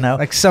 you know?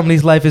 Like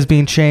somebody's life is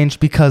being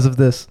changed because of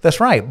this. That's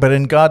right. But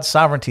in God's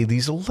sovereignty,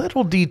 these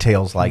little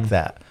details like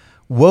that,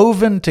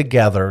 woven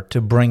together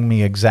to bring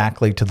me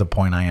exactly to the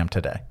point I am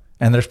today.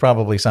 And there's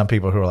probably some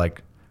people who are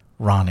like,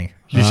 Ronnie,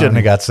 you shouldn't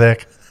have got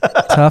sick.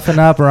 Toughen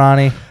up,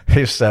 Ronnie.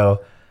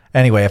 So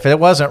anyway, if it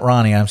wasn't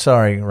Ronnie, I'm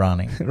sorry,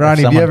 Ronnie.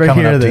 Ronnie, do you ever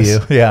hear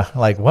this? Yeah,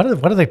 like what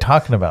are they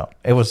talking about?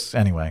 It was,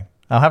 anyway,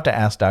 I'll have to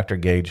ask Dr.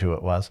 Gage who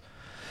it was.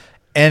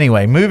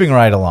 Anyway, moving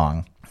right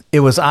along.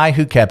 It was I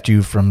who kept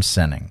you from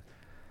sinning.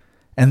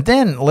 And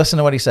then listen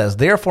to what he says.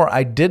 Therefore,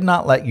 I did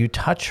not let you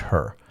touch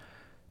her.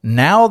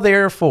 Now,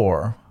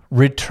 therefore,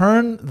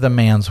 return the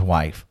man's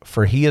wife,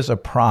 for he is a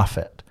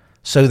prophet,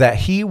 so that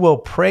he will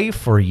pray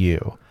for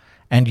you,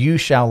 and you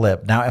shall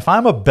live. Now, if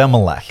I'm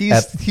Abimelech...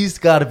 He's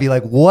got to be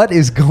like, what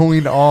is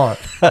going on?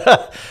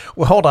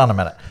 Well, hold on a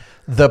minute.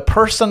 The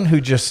person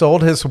who just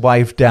sold his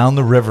wife down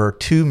the river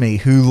to me,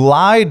 who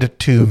lied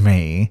to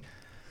me,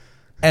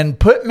 and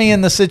put me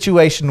in the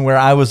situation where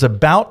I was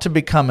about to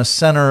become a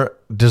sinner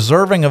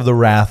deserving of the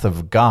wrath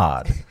of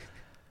God...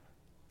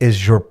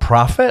 is your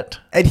prophet,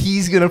 and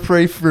he's gonna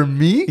pray for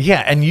me. Yeah,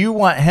 and you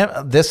want him.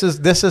 This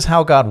is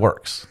how God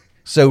works.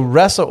 So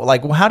wrestle.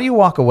 Like, how do you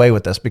walk away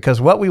with this?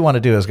 Because what we want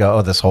to do is go,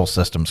 oh, this whole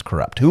system's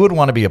corrupt. Who would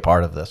want to be a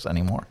part of this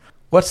anymore?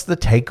 What's the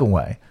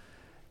takeaway?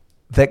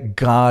 That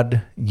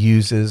God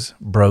uses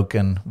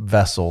broken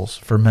vessels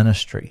for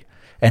ministry,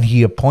 and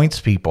He appoints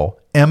people,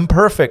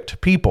 imperfect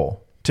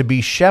people, to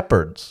be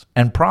shepherds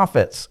and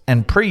prophets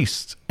and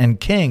priests and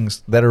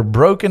kings that are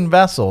broken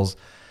vessels.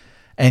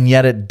 And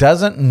yet it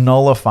doesn't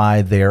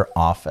nullify their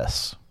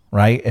office,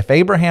 right? If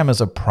Abraham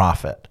is a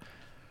prophet,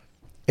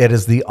 It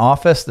is the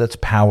office that's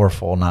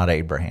powerful, not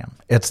Abraham.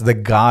 It's the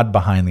God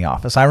behind the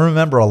office. I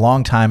remember a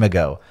long time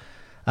ago,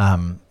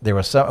 there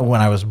was when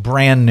I was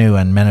brand new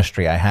in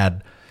ministry, I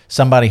had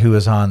somebody who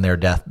was on their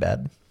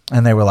deathbed,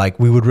 and they were like,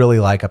 we would really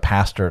like a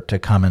pastor to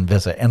come and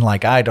visit. And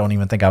like, I don't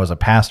even think I was a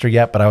pastor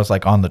yet, but I was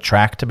like on the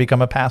track to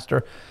become a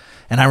pastor.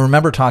 And I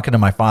remember talking to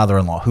my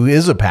father-in-law, who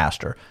is a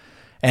pastor,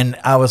 and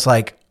I was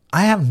like,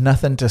 I have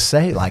nothing to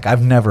say. Like,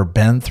 I've never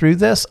been through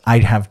this. I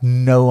have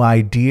no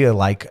idea.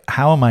 Like,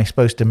 how am I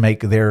supposed to make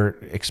their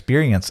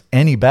experience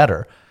any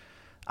better?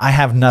 I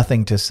have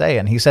nothing to say.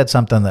 And he said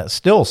something that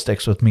still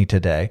sticks with me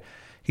today.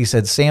 He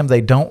said, Sam,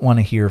 they don't want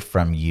to hear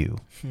from you.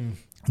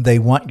 They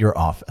want your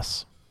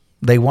office.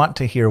 They want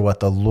to hear what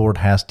the Lord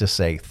has to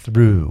say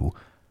through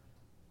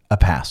a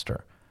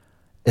pastor.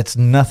 It's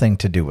nothing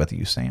to do with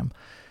you, Sam.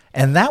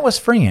 And that was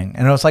freeing.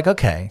 And I was like,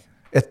 okay,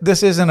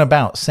 this isn't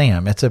about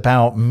Sam. It's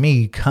about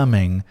me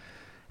coming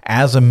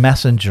as a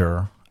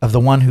messenger of the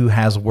one who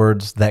has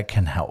words that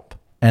can help.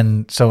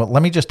 And so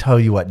let me just tell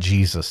you what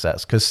Jesus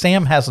says, because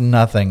Sam has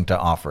nothing to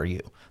offer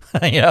you.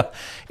 You know,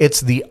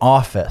 it's the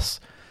office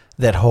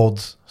that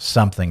holds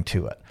something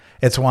to it.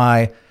 It's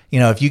why,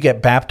 you know, if you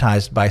get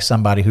baptized by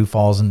somebody who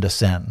falls into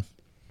sin,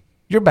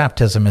 your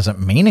baptism isn't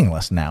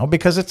meaningless now,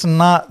 because it's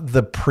not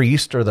the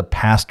priest or the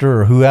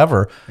pastor or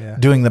whoever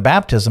doing the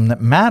baptism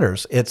that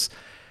matters. It's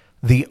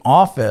the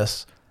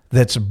office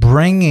that's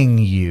bringing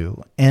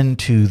you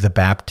into the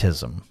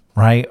baptism,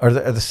 right? Or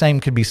the same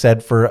could be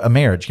said for a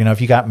marriage. You know,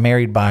 if you got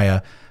married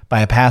by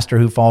a pastor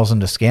who falls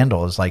into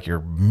scandal, is like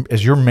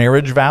is your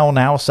marriage vow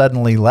now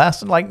suddenly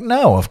less? Like,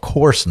 no, of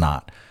course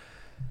not.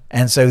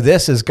 And so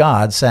this is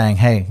God saying,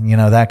 hey, you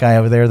know, that guy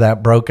over there,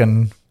 that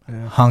broken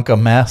hunk of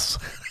mess,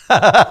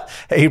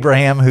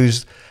 Abraham,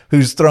 who's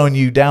thrown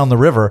you down the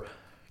river.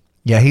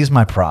 Yeah, he's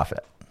my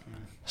prophet.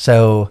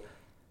 So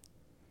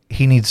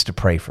he needs to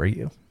pray for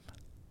you,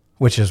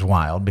 which is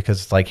wild,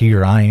 because it's like,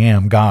 here I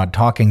am, God,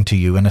 talking to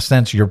you. In a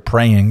sense, you're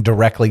praying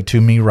directly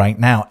to me right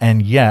now.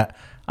 And yet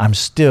I'm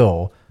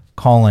still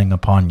calling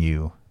upon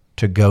you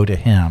to go to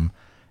him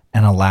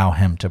and allow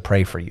him to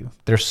pray for you.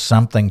 There's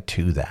something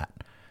to that.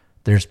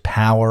 There's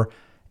power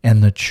in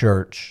the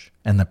church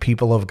and the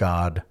people of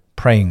God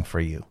praying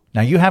for you.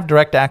 Now, you have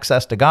direct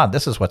access to God.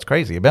 This is what's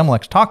crazy.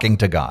 Abimelech's talking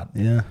to God.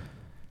 Yeah.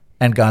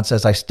 And God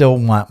says, I still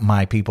want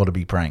my people to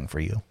be praying for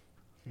you.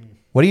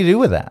 What do you do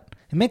with that?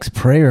 It makes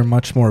prayer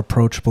much more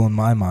approachable in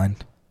my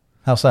mind.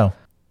 How so?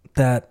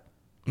 That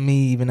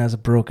me, even as a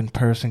broken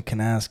person, can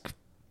ask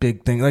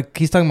big things. Like,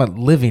 he's talking about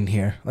living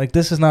here. Like,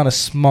 this is not a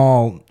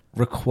small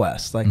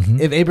request. Like,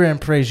 if Abraham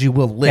prays, you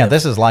will live. Yeah,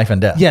 this is life and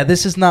death. Yeah,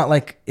 this is not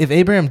like, if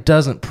Abraham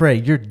doesn't pray,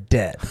 you're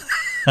dead.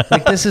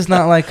 Like, this is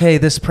not like, hey,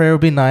 this prayer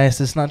would be nice.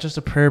 It's not just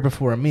a prayer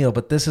before a meal,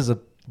 but this is a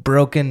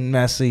broken,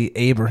 messy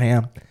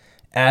Abraham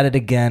at it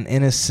again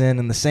in his sin,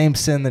 and the same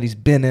sin that he's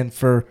been in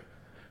for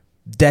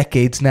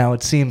decades now.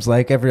 It seems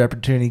like every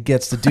opportunity he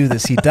gets to do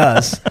this, he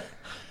does.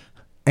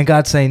 And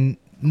God's saying,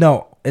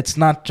 no, it's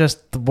not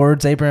just the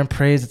words Abraham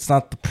prays. It's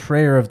not the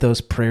prayer of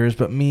those prayers,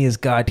 but me as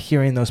God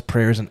hearing those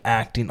prayers and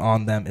acting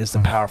on them is the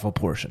powerful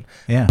portion.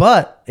 Yeah.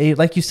 But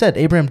like you said,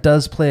 Abraham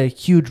does play a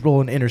huge role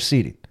in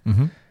interceding.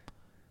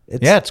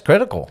 It's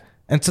critical.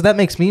 And so that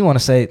makes me want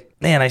to say,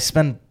 man, I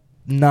spend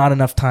not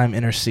enough time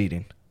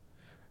interceding.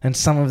 And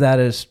some of that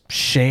is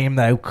shame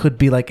that I could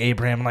be like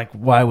Abraham. Like,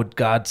 why would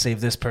God save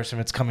this person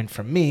if it's coming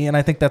from me? And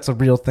I think that's a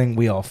real thing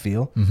we all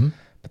feel.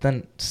 But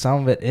then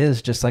some of it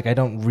is just like, I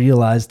don't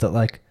realize that,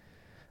 like,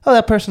 oh,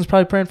 that person's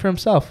probably praying for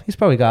himself. He's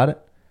probably got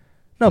it.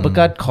 No, but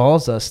God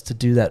calls us to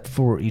do that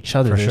for each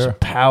other. There's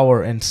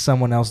power in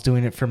someone else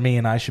doing it for me,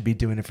 and I should be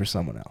doing it for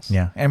someone else.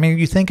 Yeah. I mean,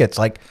 you think it's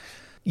like,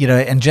 you know,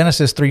 in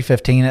Genesis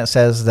 3:15, it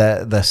says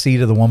that the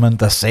seed of the woman,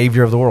 the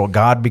savior of the world,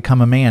 God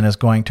become a man, is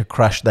going to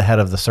crush the head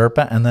of the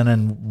serpent. And then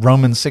in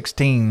Romans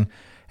 16,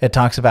 it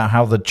talks about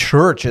how the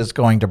church is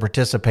going to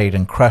participate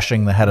in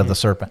crushing the head of the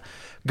serpent.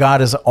 God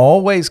is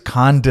always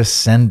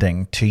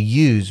condescending to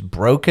use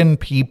broken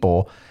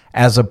people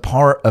as a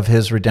part of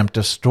his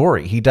redemptive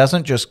story. He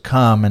doesn't just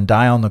come and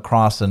die on the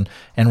cross and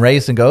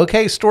raise and go,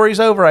 okay,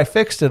 story's over, I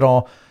fixed it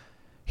all.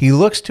 He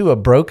looks to a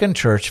broken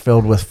church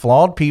filled with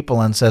flawed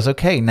people and says,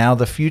 okay, now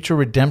the future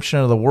redemption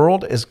of the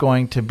world is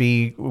going to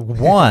be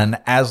won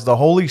as the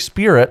Holy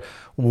Spirit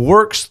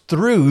works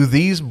through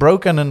these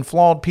broken and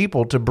flawed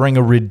people to bring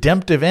a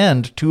redemptive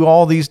end to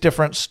all these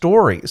different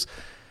stories.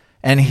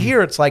 And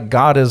here it's like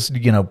God is,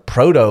 you know,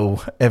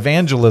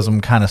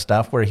 proto-evangelism kind of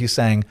stuff, where he's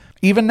saying,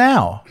 even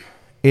now,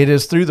 it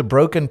is through the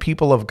broken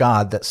people of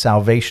God that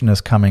salvation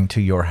is coming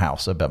to your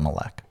house,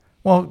 Abimelech.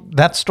 Well,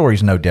 that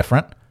story's no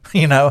different.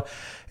 You know,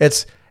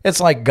 it's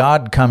like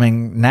God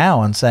coming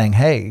now and saying,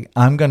 hey,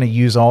 I'm going to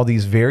use all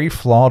these very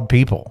flawed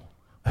people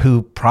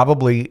who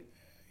probably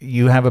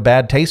you have a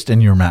bad taste in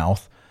your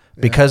mouth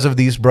because of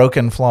these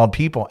broken, flawed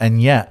people.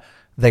 And yet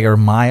they are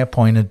my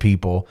appointed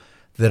people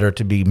that are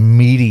to be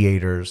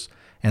mediators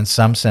in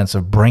some sense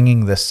of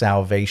bringing this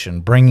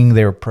salvation, bringing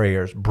their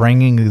prayers,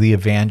 bringing the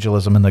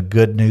evangelism and the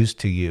good news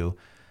to you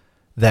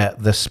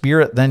that the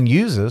Spirit then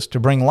uses to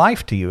bring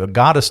life to you.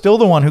 God is still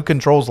the one who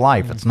controls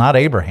life. It's not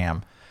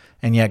Abraham.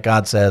 And yet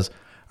God says,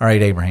 all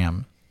right,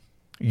 Abraham,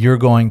 you're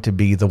going to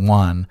be the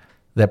one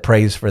that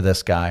prays for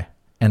this guy,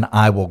 and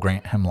I will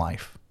grant him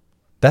life.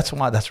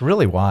 That's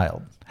really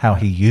wild how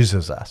he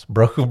uses us,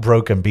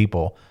 broken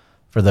people,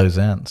 for those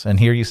ends. And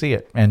here you see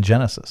it in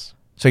Genesis.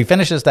 So he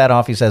finishes that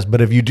off. He says,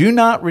 but if you do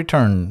not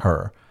return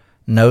her,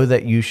 know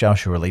that you shall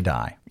surely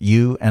die,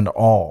 you and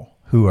all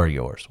who are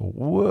yours.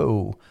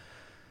 Whoa.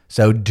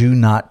 So do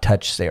not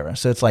touch Sarah.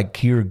 So it's like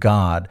here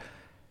God,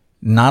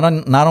 not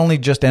only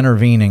just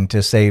intervening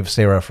to save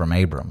Sarah from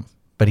Abram,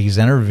 but he's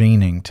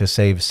intervening to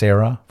save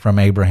Sarah from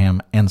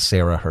Abraham and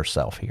Sarah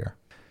herself here.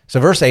 So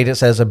verse 8, it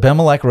says,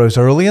 Abimelech rose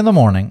early in the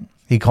morning.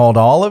 He called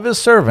all of his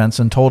servants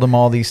and told them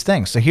all these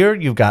things. So here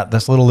you've got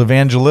this little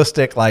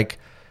evangelistic, like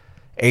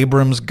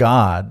Abraham's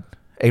God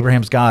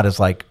is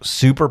like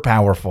super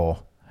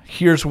powerful.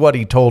 Here's what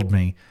he told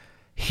me.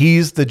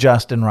 He's the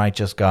just and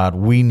righteous God.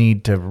 We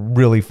need to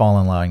really fall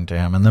in line to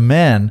him. And the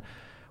men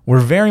were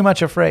very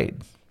much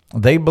afraid.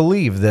 They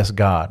believe this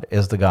God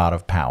is the God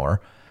of power.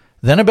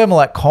 Then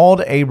Abimelech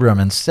called Abram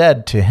and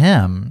said to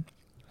him,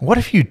 what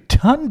have you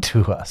done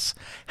to us?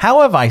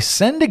 How have I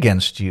sinned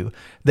against you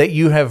that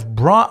you have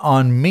brought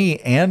on me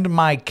and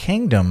my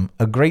kingdom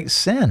a great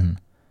sin?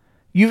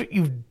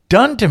 You've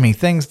done to me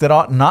things that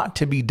ought not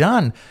to be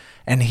done.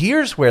 And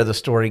here's where the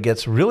story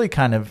gets really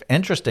kind of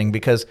interesting,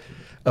 because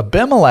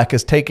Abimelech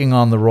is taking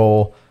on the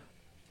role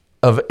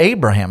of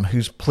Abraham,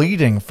 who's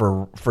pleading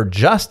for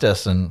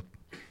justice and,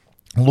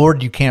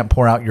 Lord, you can't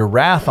pour out your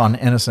wrath on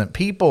innocent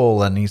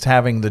people. And he's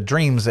having the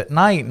dreams at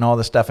night and all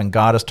this stuff. And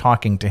God is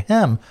talking to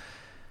him.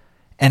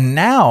 And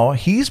now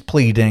he's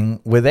pleading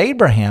with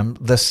Abraham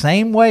the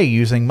same way,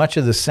 using much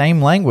of the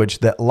same language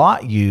that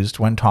Lot used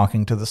when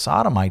talking to the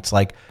Sodomites.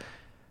 Like,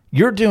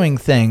 you're doing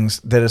things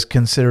that is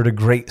considered a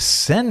great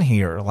sin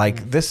here.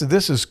 Like, this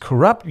is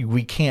corrupt.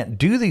 We can't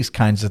do these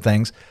kinds of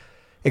things.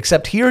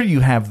 Except here you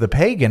have the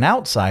pagan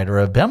outsider,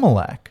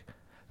 Abimelech,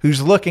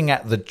 who's looking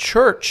at the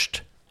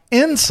churched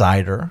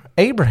insider,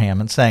 Abraham,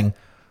 and saying,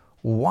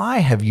 why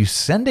have you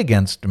sinned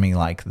against me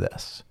like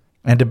this?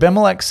 And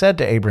Abimelech said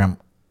to Abraham,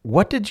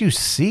 what did you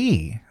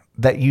see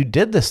that you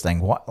did this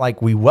thing? What,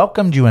 like, we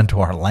welcomed you into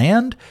our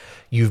land.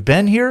 You've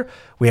been here.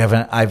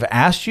 I've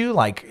asked you,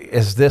 like,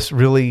 is this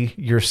really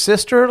your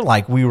sister?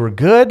 Like, we were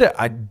good.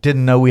 I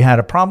didn't know we had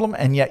a problem.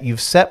 And yet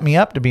you've set me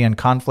up to be in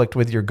conflict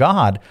with your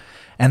God.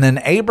 And then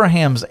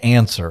Abraham's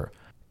answer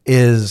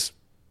is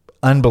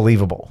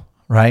unbelievable,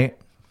 right?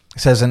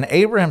 It says, and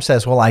Abraham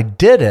says, well, I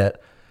did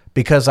it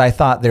because I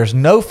thought there's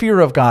no fear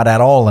of God at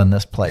all in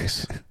this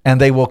place,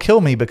 and they will kill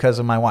me because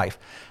of my wife.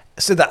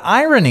 So the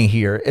irony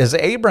here is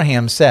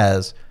Abraham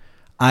says,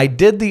 I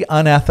did the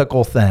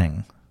unethical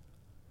thing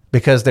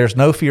because there's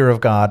no fear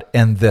of God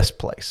in this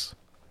place.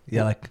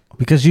 Yeah, like,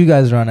 because you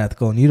guys are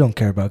unethical and you don't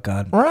care about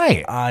God.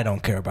 Right. I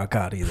don't care about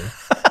God either.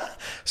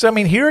 So, I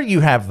mean, here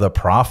you have the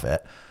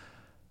prophet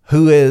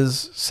who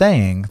is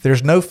saying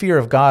there's no fear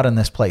of God in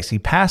this place. He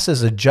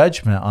passes a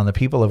judgment on the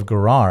people of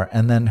Gerar,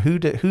 and then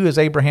who is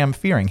Abraham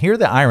fearing? Hear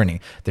the irony.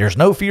 There's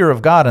no fear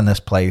of God in this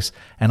place,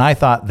 and I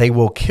thought they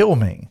will kill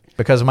me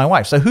because of my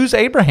wife. So who's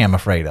Abraham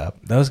afraid of?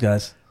 Those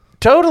guys.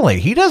 Totally.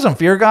 He doesn't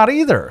fear God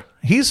either.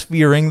 He's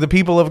fearing the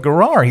people of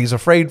Gerar. He's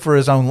afraid for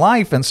his own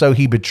life, and so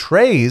he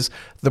betrays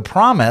the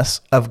promise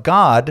of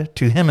God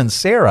to him and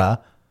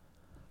Sarah,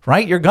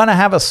 right? You're going to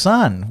have a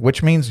son,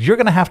 which means you're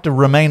going to have to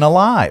remain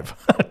alive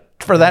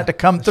for that to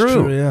come through.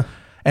 True, yeah.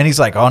 And he's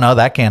like, oh, no,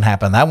 that can't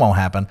happen. That won't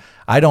happen.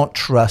 I don't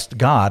trust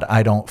God.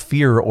 I don't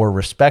fear or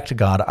respect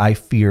God. I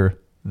fear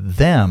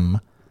them.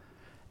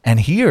 And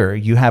here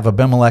you have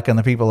Abimelech and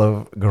the people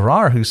of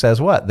Gerar who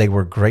says what? They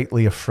were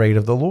greatly afraid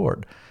of the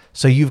Lord.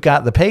 So you've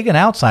got the pagan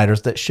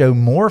outsiders that show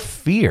more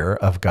fear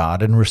of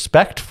God and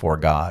respect for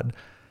God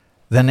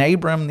than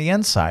Abram the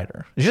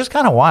insider. It's just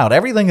kind of wild.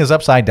 Everything is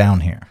upside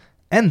down here.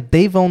 And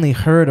they've only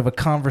heard of a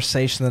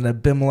conversation that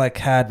Abimelech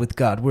had with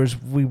God,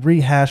 whereas we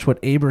rehash what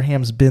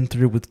Abraham's been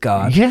through with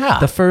God. Yeah.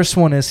 The first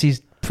one is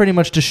he's pretty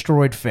much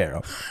destroyed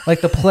Pharaoh.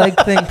 Like, the plague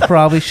thing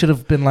probably should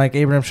have been like,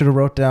 Abraham should have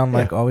wrote down,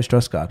 like, always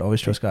trust God,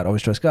 always trust God,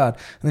 always trust God.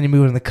 And then you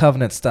move into the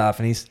covenant stuff,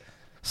 and he's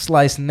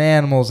slicing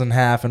animals in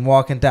half and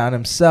walking down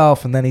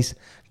himself, and then he's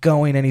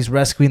going and he's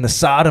rescuing the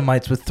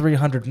Sodomites with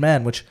 300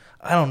 men, which,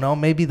 I don't know,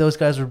 maybe those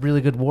guys were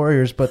really good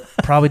warriors, but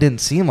probably didn't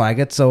seem like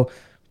it, so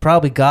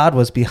probably God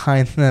was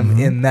behind them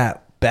in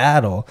that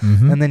battle.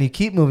 And then you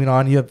keep moving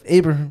on, you have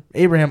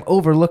Abraham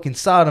overlooking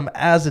Sodom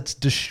as it's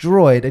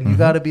destroyed, and you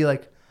got to be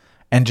like,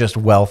 and just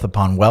wealth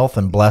upon wealth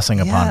and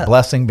blessing upon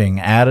blessing being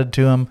added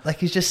to him. like,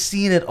 he's just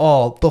seen it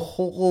all, the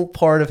whole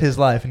part of his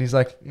life, and he's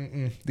like,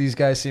 these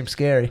guys seem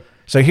scary.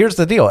 So here's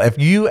the deal. If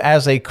you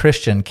as a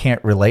Christian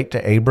can't relate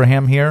to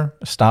Abraham here,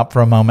 stop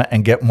for a moment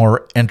and get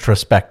more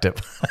introspective.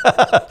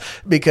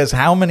 Because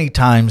how many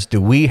times do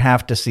we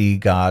have to see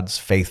God's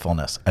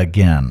faithfulness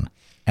again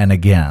and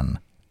again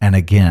and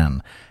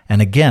again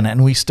and again,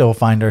 and we still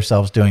find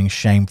ourselves doing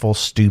shameful,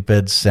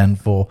 stupid,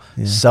 sinful,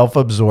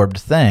 self-absorbed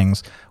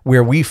things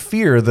where we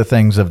fear the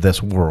things of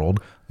this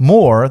world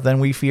more than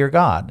we fear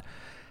God.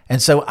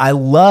 And so I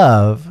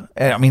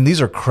mean, these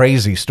are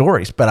crazy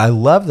stories, but I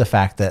love the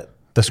fact that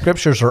The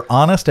scriptures are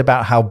honest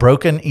about how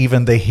broken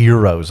even the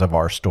heroes of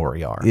our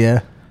story are.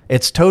 Yeah.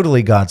 It's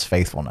totally God's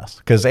faithfulness,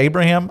 because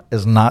Abraham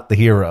is not the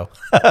hero.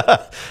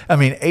 I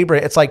mean,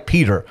 Abraham, it's like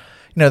Peter.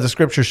 You know, the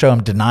scriptures show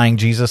him denying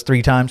Jesus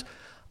 3 times.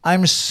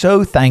 I'm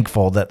so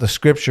thankful that the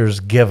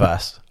scriptures give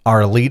us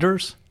our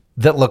leaders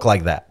that look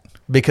like that,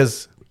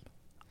 because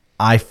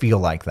I feel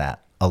like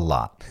that a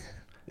lot.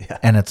 Yeah.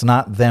 And it's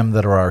not them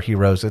that are our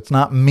heroes. It's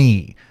not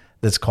me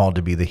that's called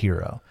to be the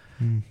hero.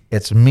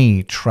 It's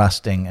me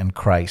trusting in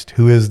Christ,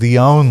 who is the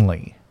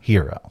only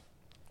hero.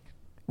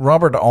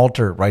 Robert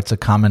Alter writes a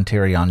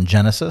commentary on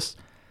Genesis,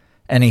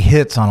 and he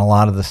hits on a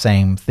lot of the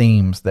same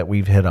themes that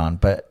we've hit on,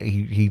 but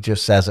he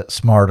just says it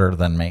smarter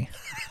than me.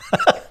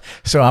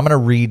 So I'm going to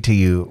read to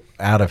you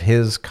out of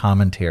his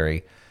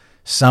commentary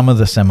some of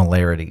the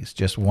similarities,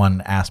 just one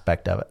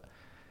aspect of it.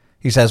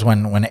 He says,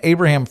 when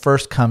Abraham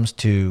first comes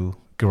to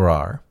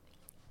Gerar,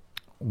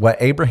 what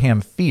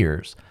Abraham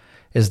fears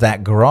is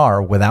that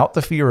Gerar, without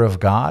the fear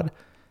of God,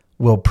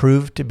 will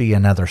prove to be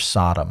another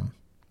Sodom.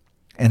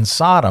 In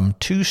Sodom,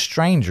 2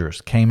 strangers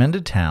came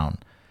into town,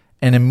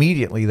 and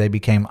immediately they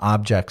became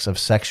objects of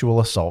sexual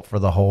assault for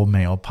the whole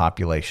male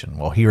population.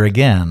 Well, here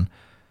again,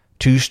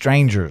 2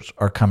 strangers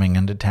are coming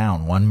into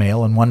town, 1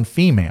 male and 1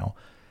 female,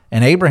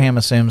 and Abraham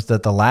assumes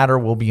that the latter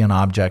will be an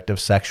object of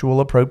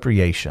sexual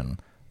appropriation,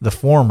 the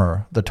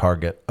former the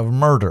target of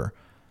murder.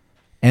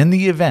 In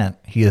the event,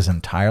 he is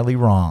entirely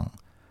wrong.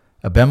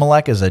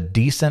 Abimelech is a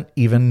decent,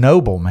 even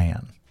noble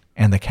man,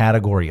 and the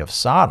category of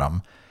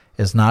Sodom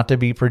is not to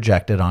be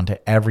projected onto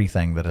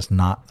everything that is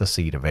not the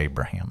seed of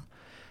Abraham.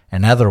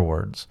 In other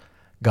words,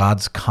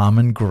 God's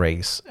common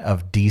grace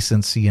of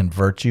decency and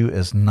virtue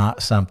is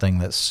not something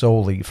that's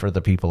solely for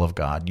the people of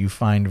God. You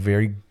find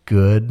very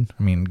good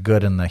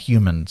in the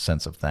human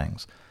sense of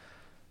things,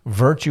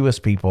 virtuous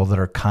people that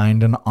are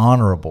kind and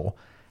honorable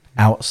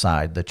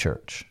outside the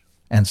church.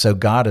 And so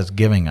God is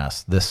giving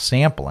us this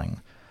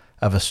sampling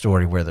of a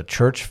story where the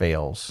church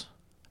fails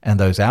and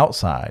those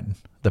outside,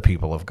 the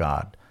people of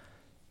God,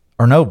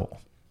 are noble.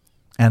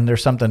 And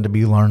there's something to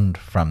be learned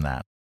from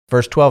that.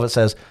 Verse 12, it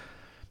says,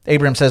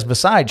 Abraham says,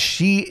 "Besides,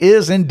 she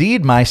is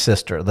indeed my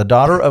sister, the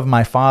daughter of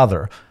my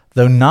father,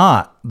 though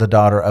not the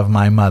daughter of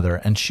my mother,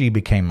 and she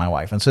became my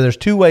wife." And so there's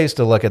 2 ways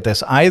to look at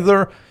this.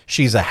 Either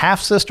she's a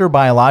half-sister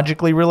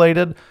biologically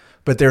related,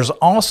 but there's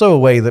also a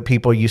way that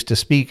people used to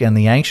speak in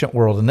the ancient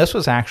world, and this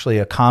was actually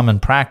a common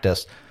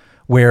practice,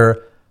 where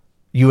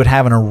you would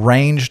have an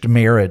arranged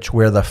marriage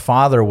where the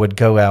father would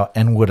go out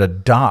and would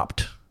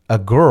adopt a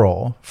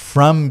girl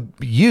from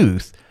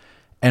youth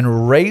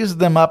and raise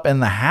them up in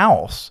the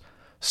house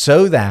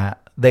so that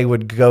they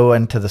would go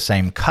into the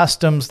same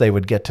customs, they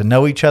would get to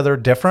know each other,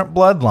 different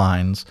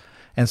bloodlines,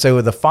 and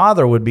so the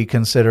father would be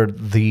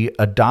considered the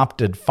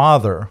adopted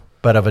father,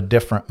 but of a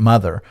different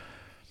mother.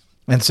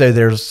 And so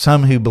there's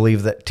some who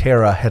believe that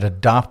Terah had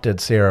adopted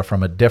Sarah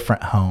from a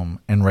different home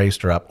and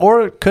raised her up.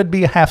 Or it could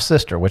be a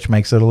half-sister, which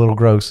makes it a little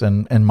gross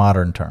in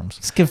modern terms.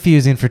 It's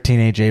confusing for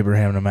teenage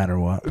Abraham no matter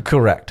what.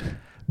 Correct.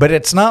 But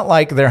it's not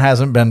like there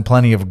hasn't been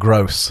plenty of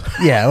gross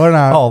Yeah, we're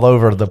not. all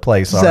over the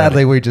place Sadly,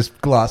 already. we just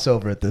gloss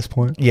over at this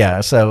point.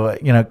 Yeah, so,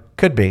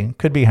 could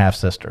be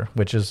half-sister,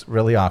 which is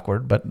really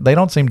awkward, but they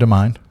don't seem to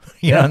mind.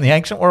 You know, in the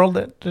ancient world,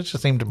 it just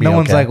seemed to be No okay.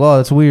 one's like, well,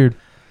 it's weird.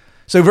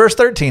 So verse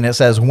 13, it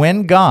says,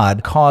 "When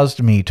God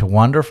caused me to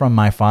wander from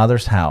my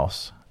father's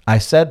house, I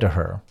said to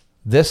her,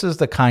 'This is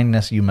the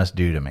kindness you must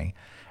do to me.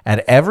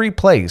 At every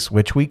place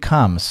which we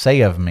come,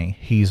 say of me,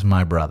 he's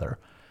my brother.'"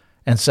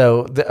 And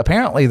so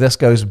apparently this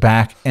goes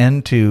back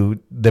into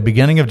the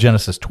beginning of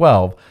Genesis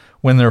 12.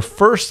 When they're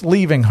first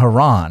leaving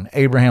Haran,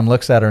 Abraham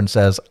looks at her and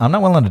says, "I'm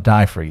not willing to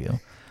die for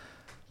you.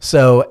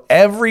 So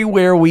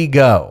everywhere we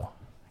go,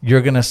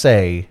 you're going to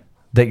say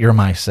that you're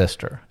my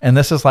sister." And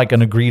this is like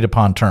an agreed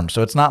upon term.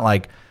 So it's not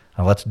like,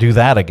 oh, let's do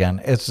that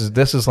again. This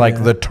is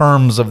like the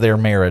terms of their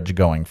marriage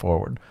going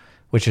forward,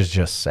 which is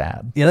just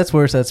sad. Yeah, that's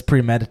worse. That's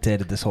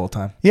premeditated this whole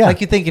time. Yeah.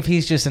 Like you think if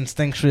he's just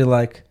instinctually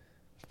like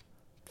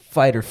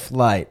fight or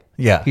flight,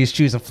 Yeah. he's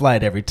choosing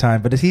flight every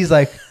time. But if he's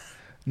like,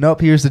 nope,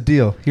 here's the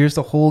deal. Here's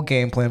the whole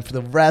game plan for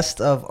the rest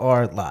of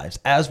our lives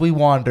as we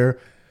wander.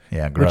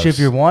 Yeah, gross. Which if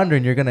you're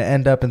wandering, you're going to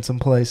end up in some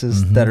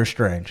places that are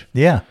strange.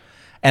 Yeah.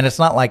 And it's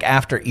not like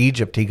after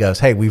Egypt, he goes,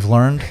 "Hey, we've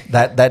learned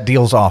that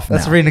deal's off now."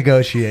 Let's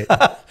renegotiate.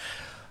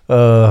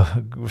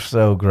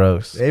 So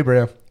gross.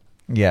 Abraham.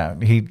 Yeah,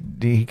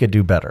 he could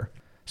do better.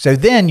 So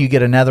then you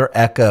get another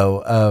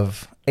echo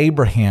of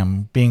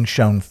Abraham being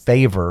shown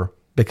favor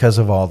because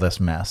of all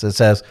this mess. It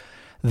says,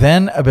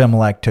 "Then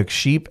Abimelech took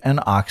sheep and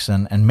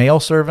oxen and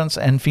male servants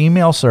and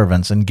female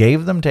servants and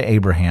gave them to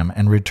Abraham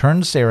and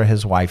returned Sarah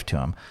his wife to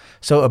him."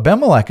 So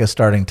Abimelech is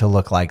starting to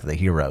look like the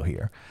hero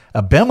here.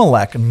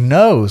 Abimelech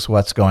knows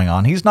what's going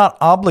on. He's not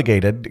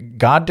obligated.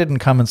 God didn't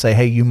come and say,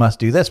 "Hey, you must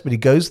do this," but he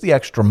goes the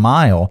extra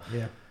mile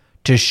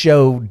to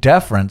show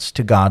deference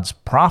to God's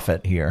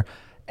prophet here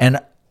and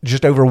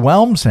just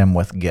overwhelms him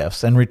with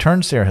gifts and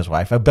returns Sarah his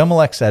wife.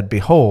 Abimelech said,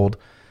 "Behold,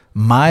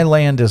 my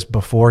land is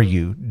before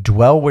you.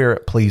 Dwell where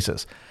it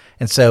pleases."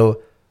 And so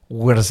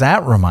what does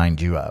that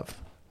remind you of?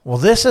 Well,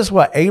 this is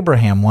what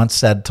Abraham once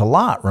said to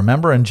Lot.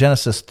 Remember in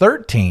Genesis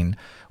 13,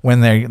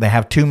 when they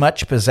have too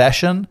much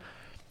possession,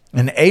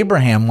 and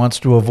Abraham wants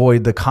to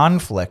avoid the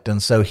conflict.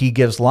 And so he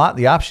gives Lot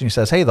the option. He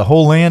says, hey, the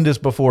whole land is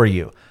before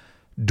you.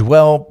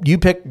 Dwell, you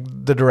pick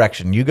the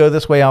direction. You go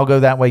this way, I'll go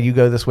that way. You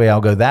go this way,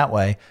 I'll go that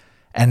way.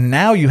 And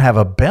now you have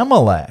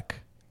Abimelech,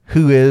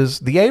 who is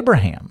the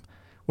Abraham,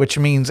 which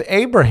means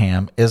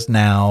Abraham is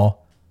now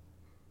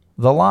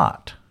the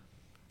Lot.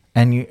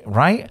 And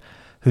right?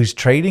 Who's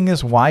trading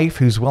his wife,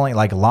 who's willing,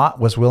 like Lot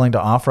was willing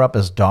to offer up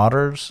his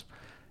daughters.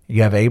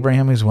 You have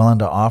Abraham who's willing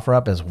to offer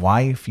up his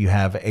wife. You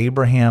have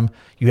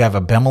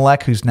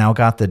Abimelech who's now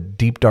got the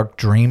deep, dark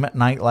dream at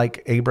night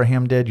like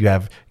Abraham did. You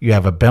have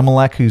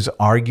Abimelech who's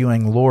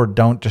arguing, Lord,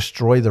 don't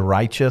destroy the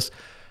righteous.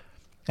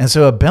 And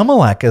so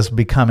Abimelech is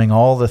becoming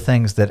all the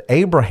things that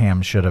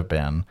Abraham should have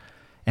been.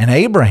 And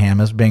Abraham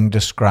is being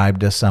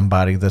described as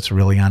somebody that's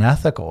really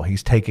unethical.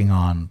 He's taking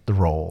on the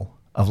role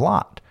of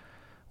Lot,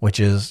 which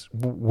is,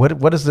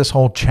 what is this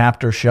whole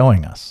chapter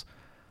showing us?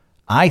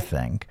 I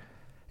think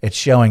it's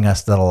showing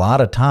us that a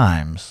lot of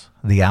times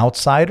the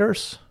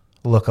outsiders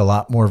look a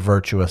lot more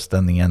virtuous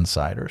than the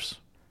insiders.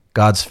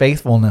 God's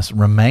faithfulness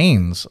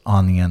remains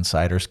on the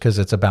insiders because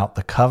it's about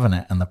the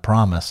covenant and the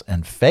promise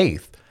and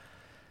faith.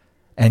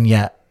 And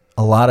yet,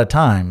 a lot of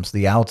times,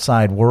 the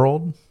outside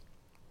world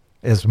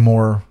is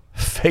more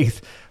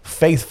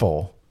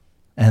faithful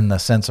in the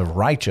sense of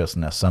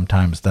righteousness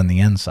sometimes than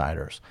the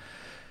insiders.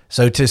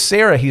 So to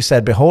Sarah, he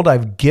said, behold,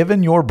 I've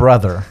given your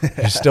brother,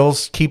 you're still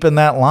keeping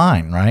that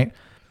line, right?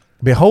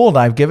 Behold,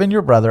 I've given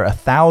your brother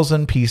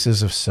 1,000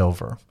 pieces of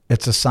silver.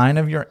 It's a sign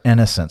of your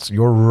innocence,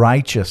 your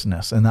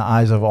righteousness in the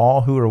eyes of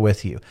all who are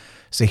with you.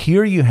 So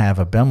here you have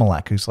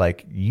Abimelech who's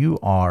like, you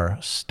are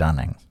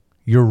stunning.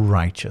 You're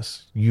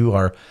righteous. You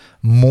are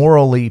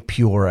morally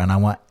pure. And I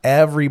want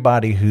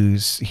everybody who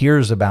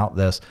hears about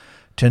this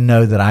to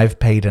know that I've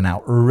paid an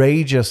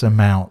outrageous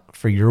amount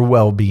for your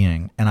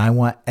well-being, and I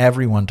want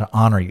everyone to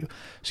honor you.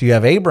 So you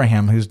have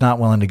Abraham who's not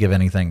willing to give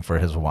anything for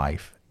his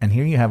wife. And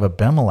here you have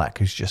Abimelech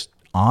who's just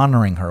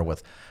honoring her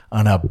with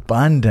an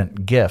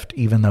abundant gift,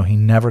 even though he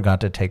never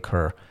got to take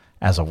her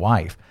as a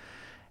wife.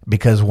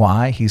 Because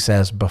why? He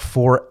says,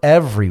 before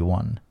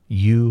everyone,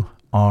 you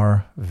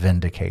are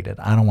vindicated.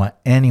 I don't want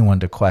anyone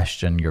to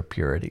question your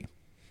purity.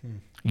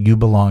 You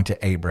belong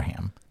to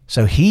Abraham.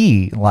 So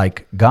he,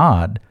 like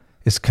God,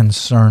 is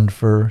concerned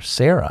for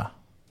Sarah.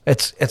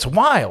 It's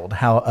wild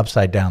how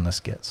upside down this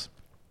gets.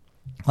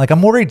 Like,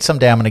 I'm worried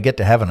someday I'm going to get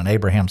to heaven and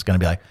Abraham's going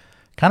to be like,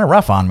 kind of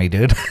rough on me,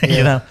 dude. Yeah.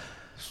 You know?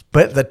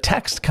 But the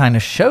text kind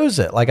of shows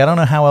it. Like, I don't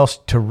know how else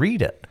to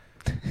read it.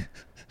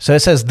 So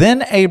it says,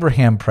 then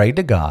Abraham prayed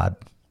to God,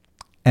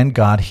 and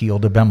God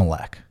healed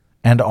Abimelech,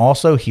 and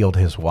also healed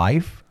his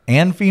wife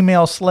and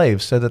female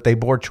slaves so that they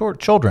bore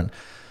children.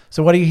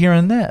 So what do you hear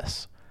in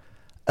this?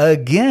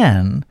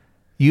 Again,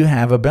 you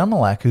have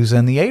Abimelech who's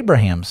in the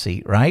Abraham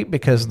seat, right?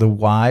 Because the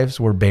wives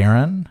were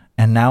barren,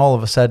 and now all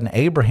of a sudden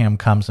Abraham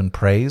comes and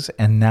prays,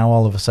 and now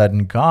all of a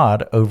sudden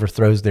God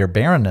overthrows their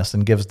barrenness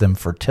and gives them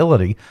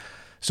fertility.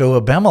 So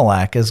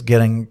Abimelech is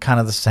getting kind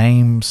of the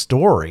same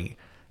story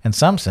in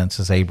some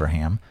sense as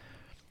Abraham.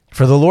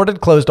 For the Lord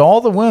had closed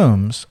all the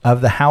wombs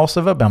of the house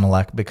of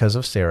Abimelech because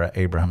of Sarah,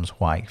 Abraham's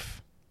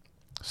wife.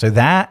 So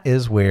that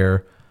is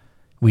where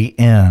we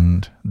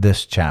end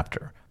this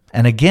chapter.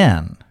 And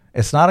again,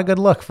 it's not a good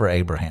look for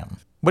Abraham.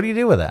 What do you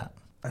do with that?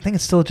 I think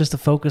it's still just a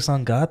focus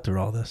on God through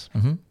all this.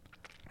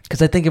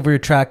 Because I think if we were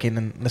tracking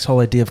and this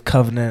whole idea of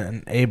covenant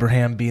and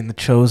Abraham being the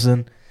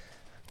chosen,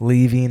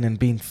 leaving and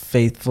being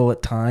faithful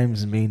at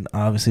times and being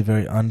obviously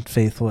very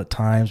unfaithful at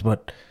times,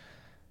 but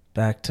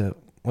back to,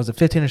 was it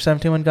 15 or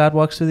 17 when God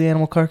walks through the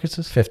animal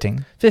carcasses?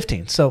 15.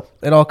 15. So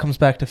it all comes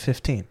back to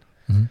 15.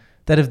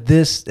 That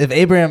if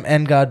Abraham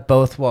and God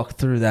both walk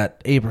through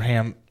that,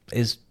 Abraham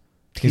he's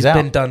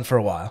been done for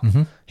a while.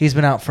 He's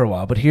been out for a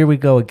while. But here we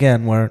go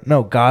again where,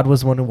 no, God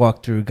was the one who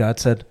walked through. God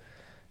said,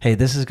 hey,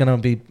 this is going to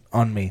be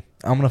on me.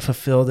 I'm going to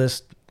fulfill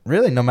this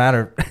really no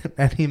matter,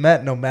 and he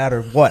meant no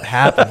matter what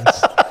happens.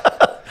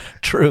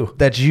 True.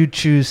 That you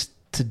choose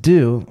to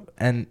do.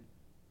 And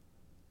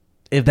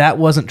if that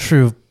wasn't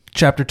true,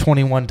 chapter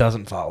 21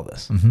 doesn't follow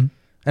this.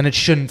 And it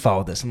shouldn't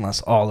follow this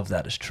unless all of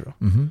that is true.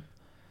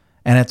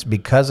 And it's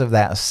because of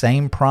that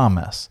same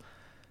promise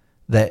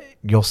that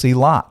you'll see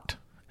Lot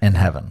in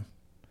heaven.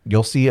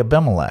 You'll see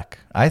Abimelech,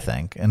 I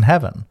think, in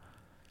heaven.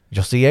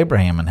 You'll see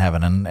Abraham in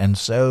heaven and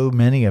so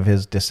many of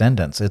his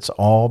descendants. It's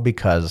all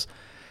because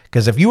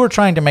if you were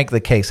trying to make the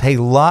case, hey,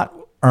 Lot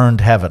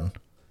earned heaven,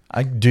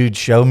 dude,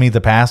 show me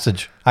the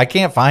passage. I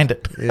can't find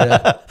it.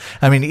 Yeah.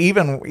 I mean,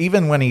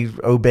 even when he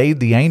obeyed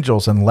the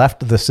angels and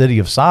left the city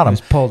of Sodom,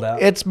 he was pulled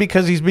out. It's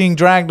because he's being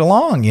dragged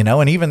along,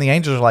 and even the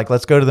angels are like,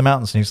 let's go to the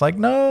mountains. And he's like,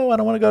 no, I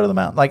don't want to go to the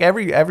mountain. Like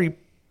every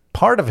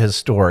part of his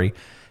story,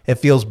 it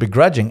feels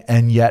begrudging,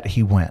 and yet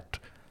he went.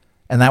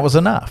 And that was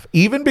enough.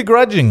 Even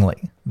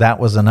begrudgingly, that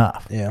was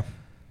enough. Yeah.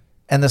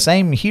 And the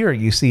same here,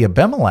 you see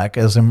Abimelech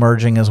as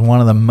emerging as one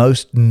of the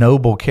most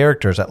noble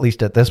characters, at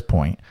least at this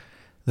point,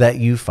 that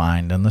you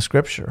find in the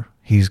scripture.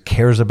 He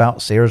cares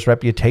about Sarah's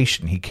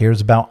reputation. He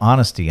cares about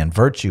honesty and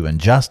virtue and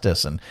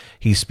justice, and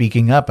he's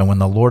speaking up. And when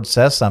the Lord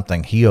says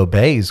something, he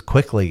obeys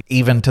quickly,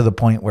 even to the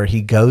point where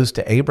he goes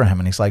to Abraham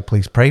and he's like,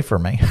 please pray for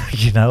me.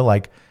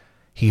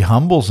 He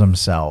humbles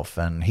himself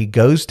and he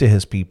goes to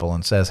his people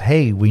and says,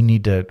 hey, we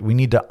need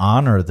to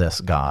honor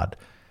this God.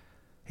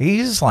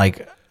 He's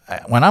like,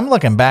 when I'm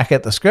looking back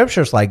at the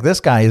scriptures, like, this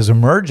guy is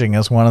emerging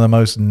as one of the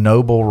most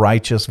noble,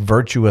 righteous,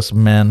 virtuous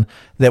men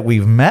that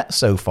we've met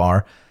so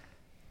far.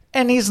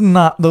 And he's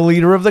not the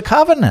leader of the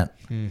covenant,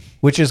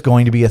 which is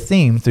going to be a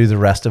theme through the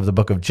rest of the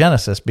book of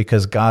Genesis,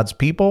 because God's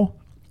people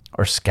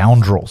are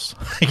scoundrels.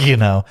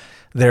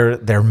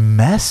 They're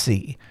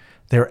messy.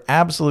 They're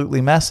absolutely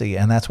messy.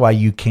 And that's why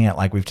you can't,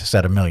 like we've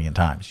said a million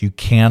times, you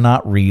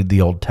cannot read the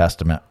Old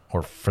Testament,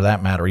 or for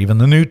that matter, even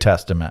the New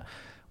Testament,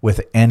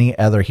 with any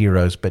other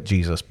heroes but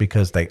Jesus,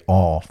 because they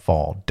all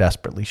fall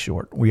desperately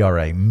short. We are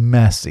a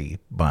messy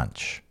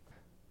bunch.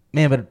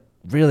 Man, but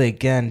really,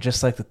 again,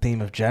 just like the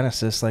theme of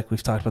Genesis, like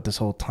we've talked about this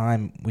whole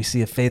time, we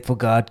see a faithful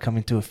God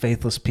coming to a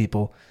faithless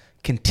people,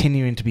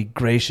 continuing to be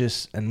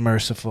gracious and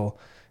merciful.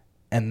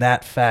 And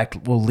that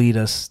fact will lead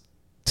us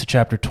to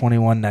chapter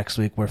 21 next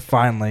week, where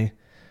finally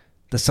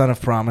the son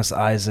of promise,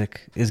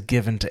 Isaac, is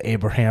given to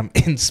Abraham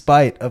in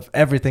spite of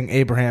everything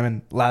Abraham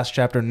in last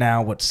chapter,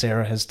 now what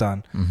Sarah has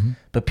done. Mm-hmm.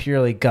 But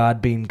purely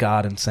God being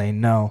God and saying,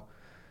 no,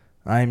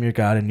 I am your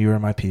God and you are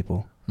my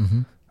people.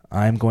 Mm-hmm.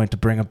 I am going to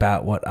bring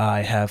about what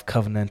I have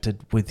covenanted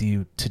with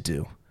you to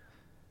do.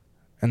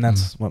 And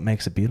that's what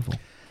makes it beautiful.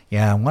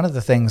 Yeah, one of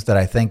the things that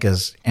I think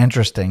is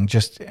interesting,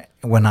 just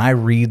when I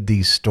read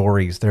these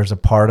stories, there's a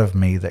part of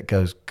me that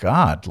goes,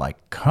 God,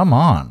 like, come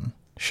on,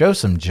 show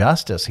some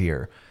justice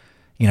here.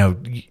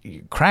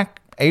 Crack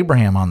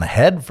Abraham on the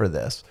head for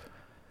this.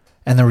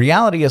 And the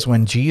reality is,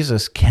 when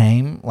Jesus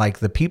came, like,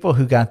 the people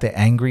who got the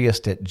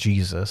angriest at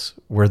Jesus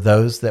were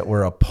those that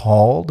were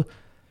appalled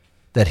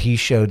that he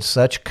showed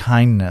such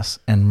kindness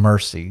and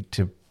mercy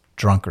to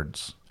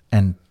drunkards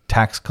and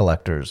tax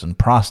collectors and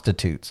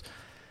prostitutes.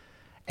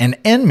 And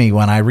in me,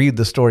 when I read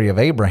the story of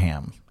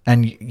Abraham,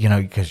 and,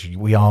 because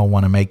we all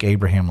want to make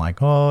Abraham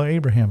like, oh,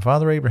 Abraham,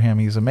 Father Abraham,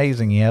 he's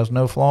amazing. He has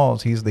no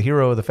flaws. He's the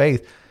hero of the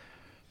faith.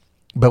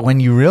 But when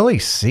you really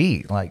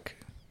see, like,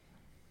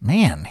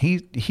 man,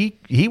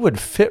 he would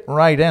fit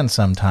right in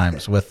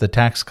sometimes with the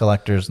tax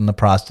collectors and the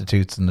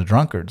prostitutes and the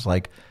drunkards.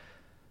 Like,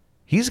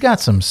 he's got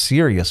some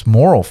serious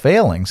moral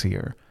failings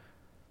here.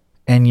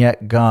 And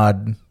yet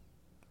God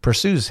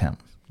pursues him.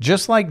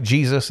 Just like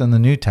Jesus in the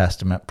New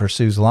Testament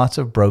pursues lots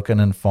of broken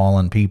and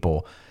fallen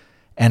people.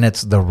 And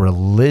it's the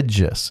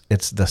religious,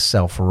 it's the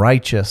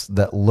self-righteous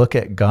that look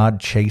at God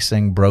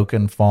chasing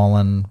broken,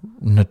 fallen,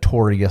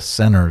 notorious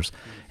sinners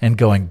and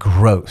going,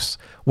 gross.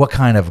 What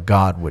kind of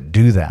God would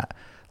do that?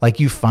 Like,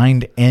 you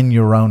find in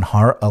your own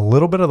heart a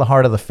little bit of the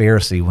heart of the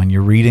Pharisee when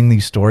you're reading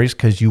these stories,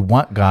 because you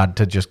want God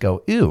to just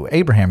go, ew,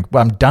 Abraham,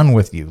 I'm done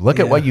with you. Look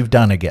at what you've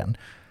done again.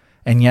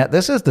 And yet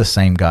this is the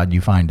same God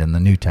you find in the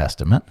New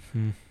Testament.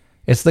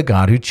 It's the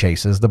God who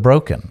chases the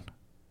broken,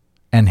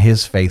 and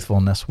his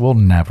faithfulness will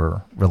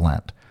never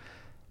relent.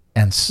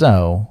 And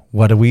so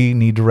what do we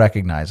need to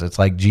recognize? It's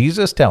like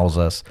Jesus tells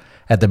us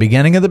at the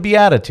beginning of the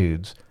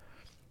Beatitudes,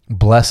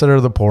 blessed are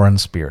the poor in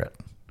spirit.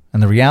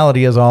 And the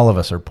reality is, all of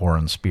us are poor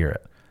in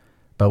spirit.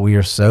 But we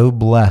are so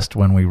blessed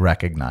when we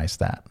recognize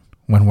that,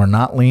 when we're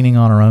not leaning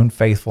on our own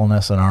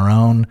faithfulness and our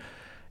own,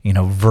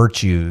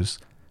 virtues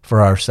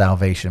for our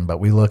salvation, but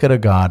we look at a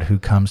God who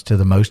comes to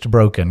the most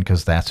broken,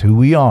 because that's who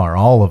we are,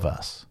 all of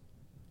us,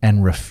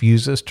 and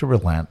refuses to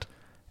relent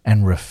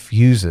and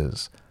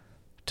refuses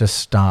to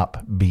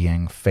stop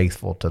being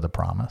faithful to the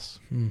promise.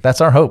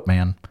 That's our hope,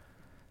 man.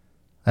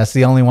 That's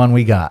the only one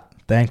we got.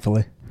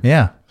 Thankfully.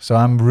 Yeah. So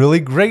I'm really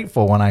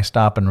grateful when I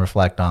stop and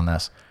reflect on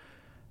this,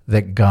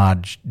 that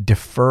God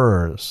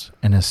defers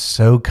and is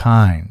so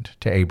kind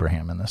to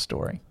Abraham in this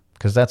story,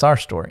 because that's our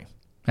story.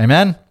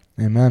 Amen?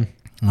 Amen.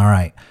 All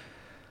right.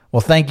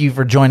 Well, thank you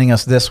for joining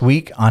us this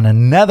week on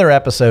another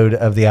episode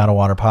of the Out of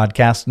Water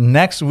Podcast.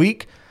 Next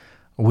week,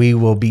 we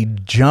will be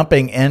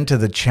jumping into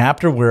the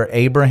chapter where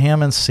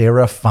Abraham and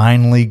Sarah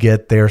finally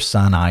get their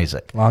son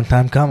Isaac. Long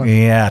time coming.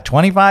 Yeah,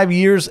 25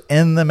 years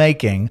in the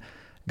making.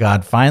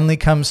 God finally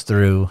comes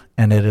through,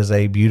 and it is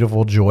a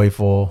beautiful,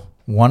 joyful,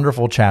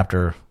 wonderful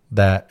chapter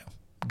that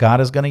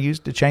God is going to use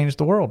to change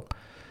the world.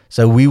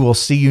 So we will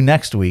see you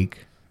next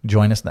week.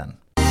 Join us then.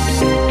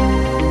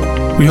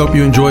 We hope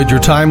you enjoyed your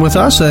time with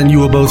us, and you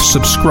will both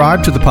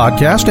subscribe to the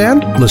podcast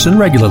and listen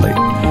regularly.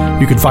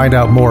 You can find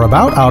out more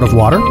about Out of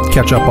Water,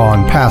 catch up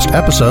on past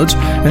episodes,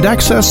 and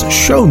access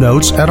show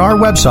notes at our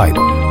website,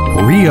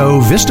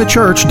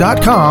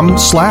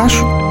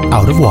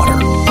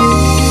 riovistachurch.com/outofwater.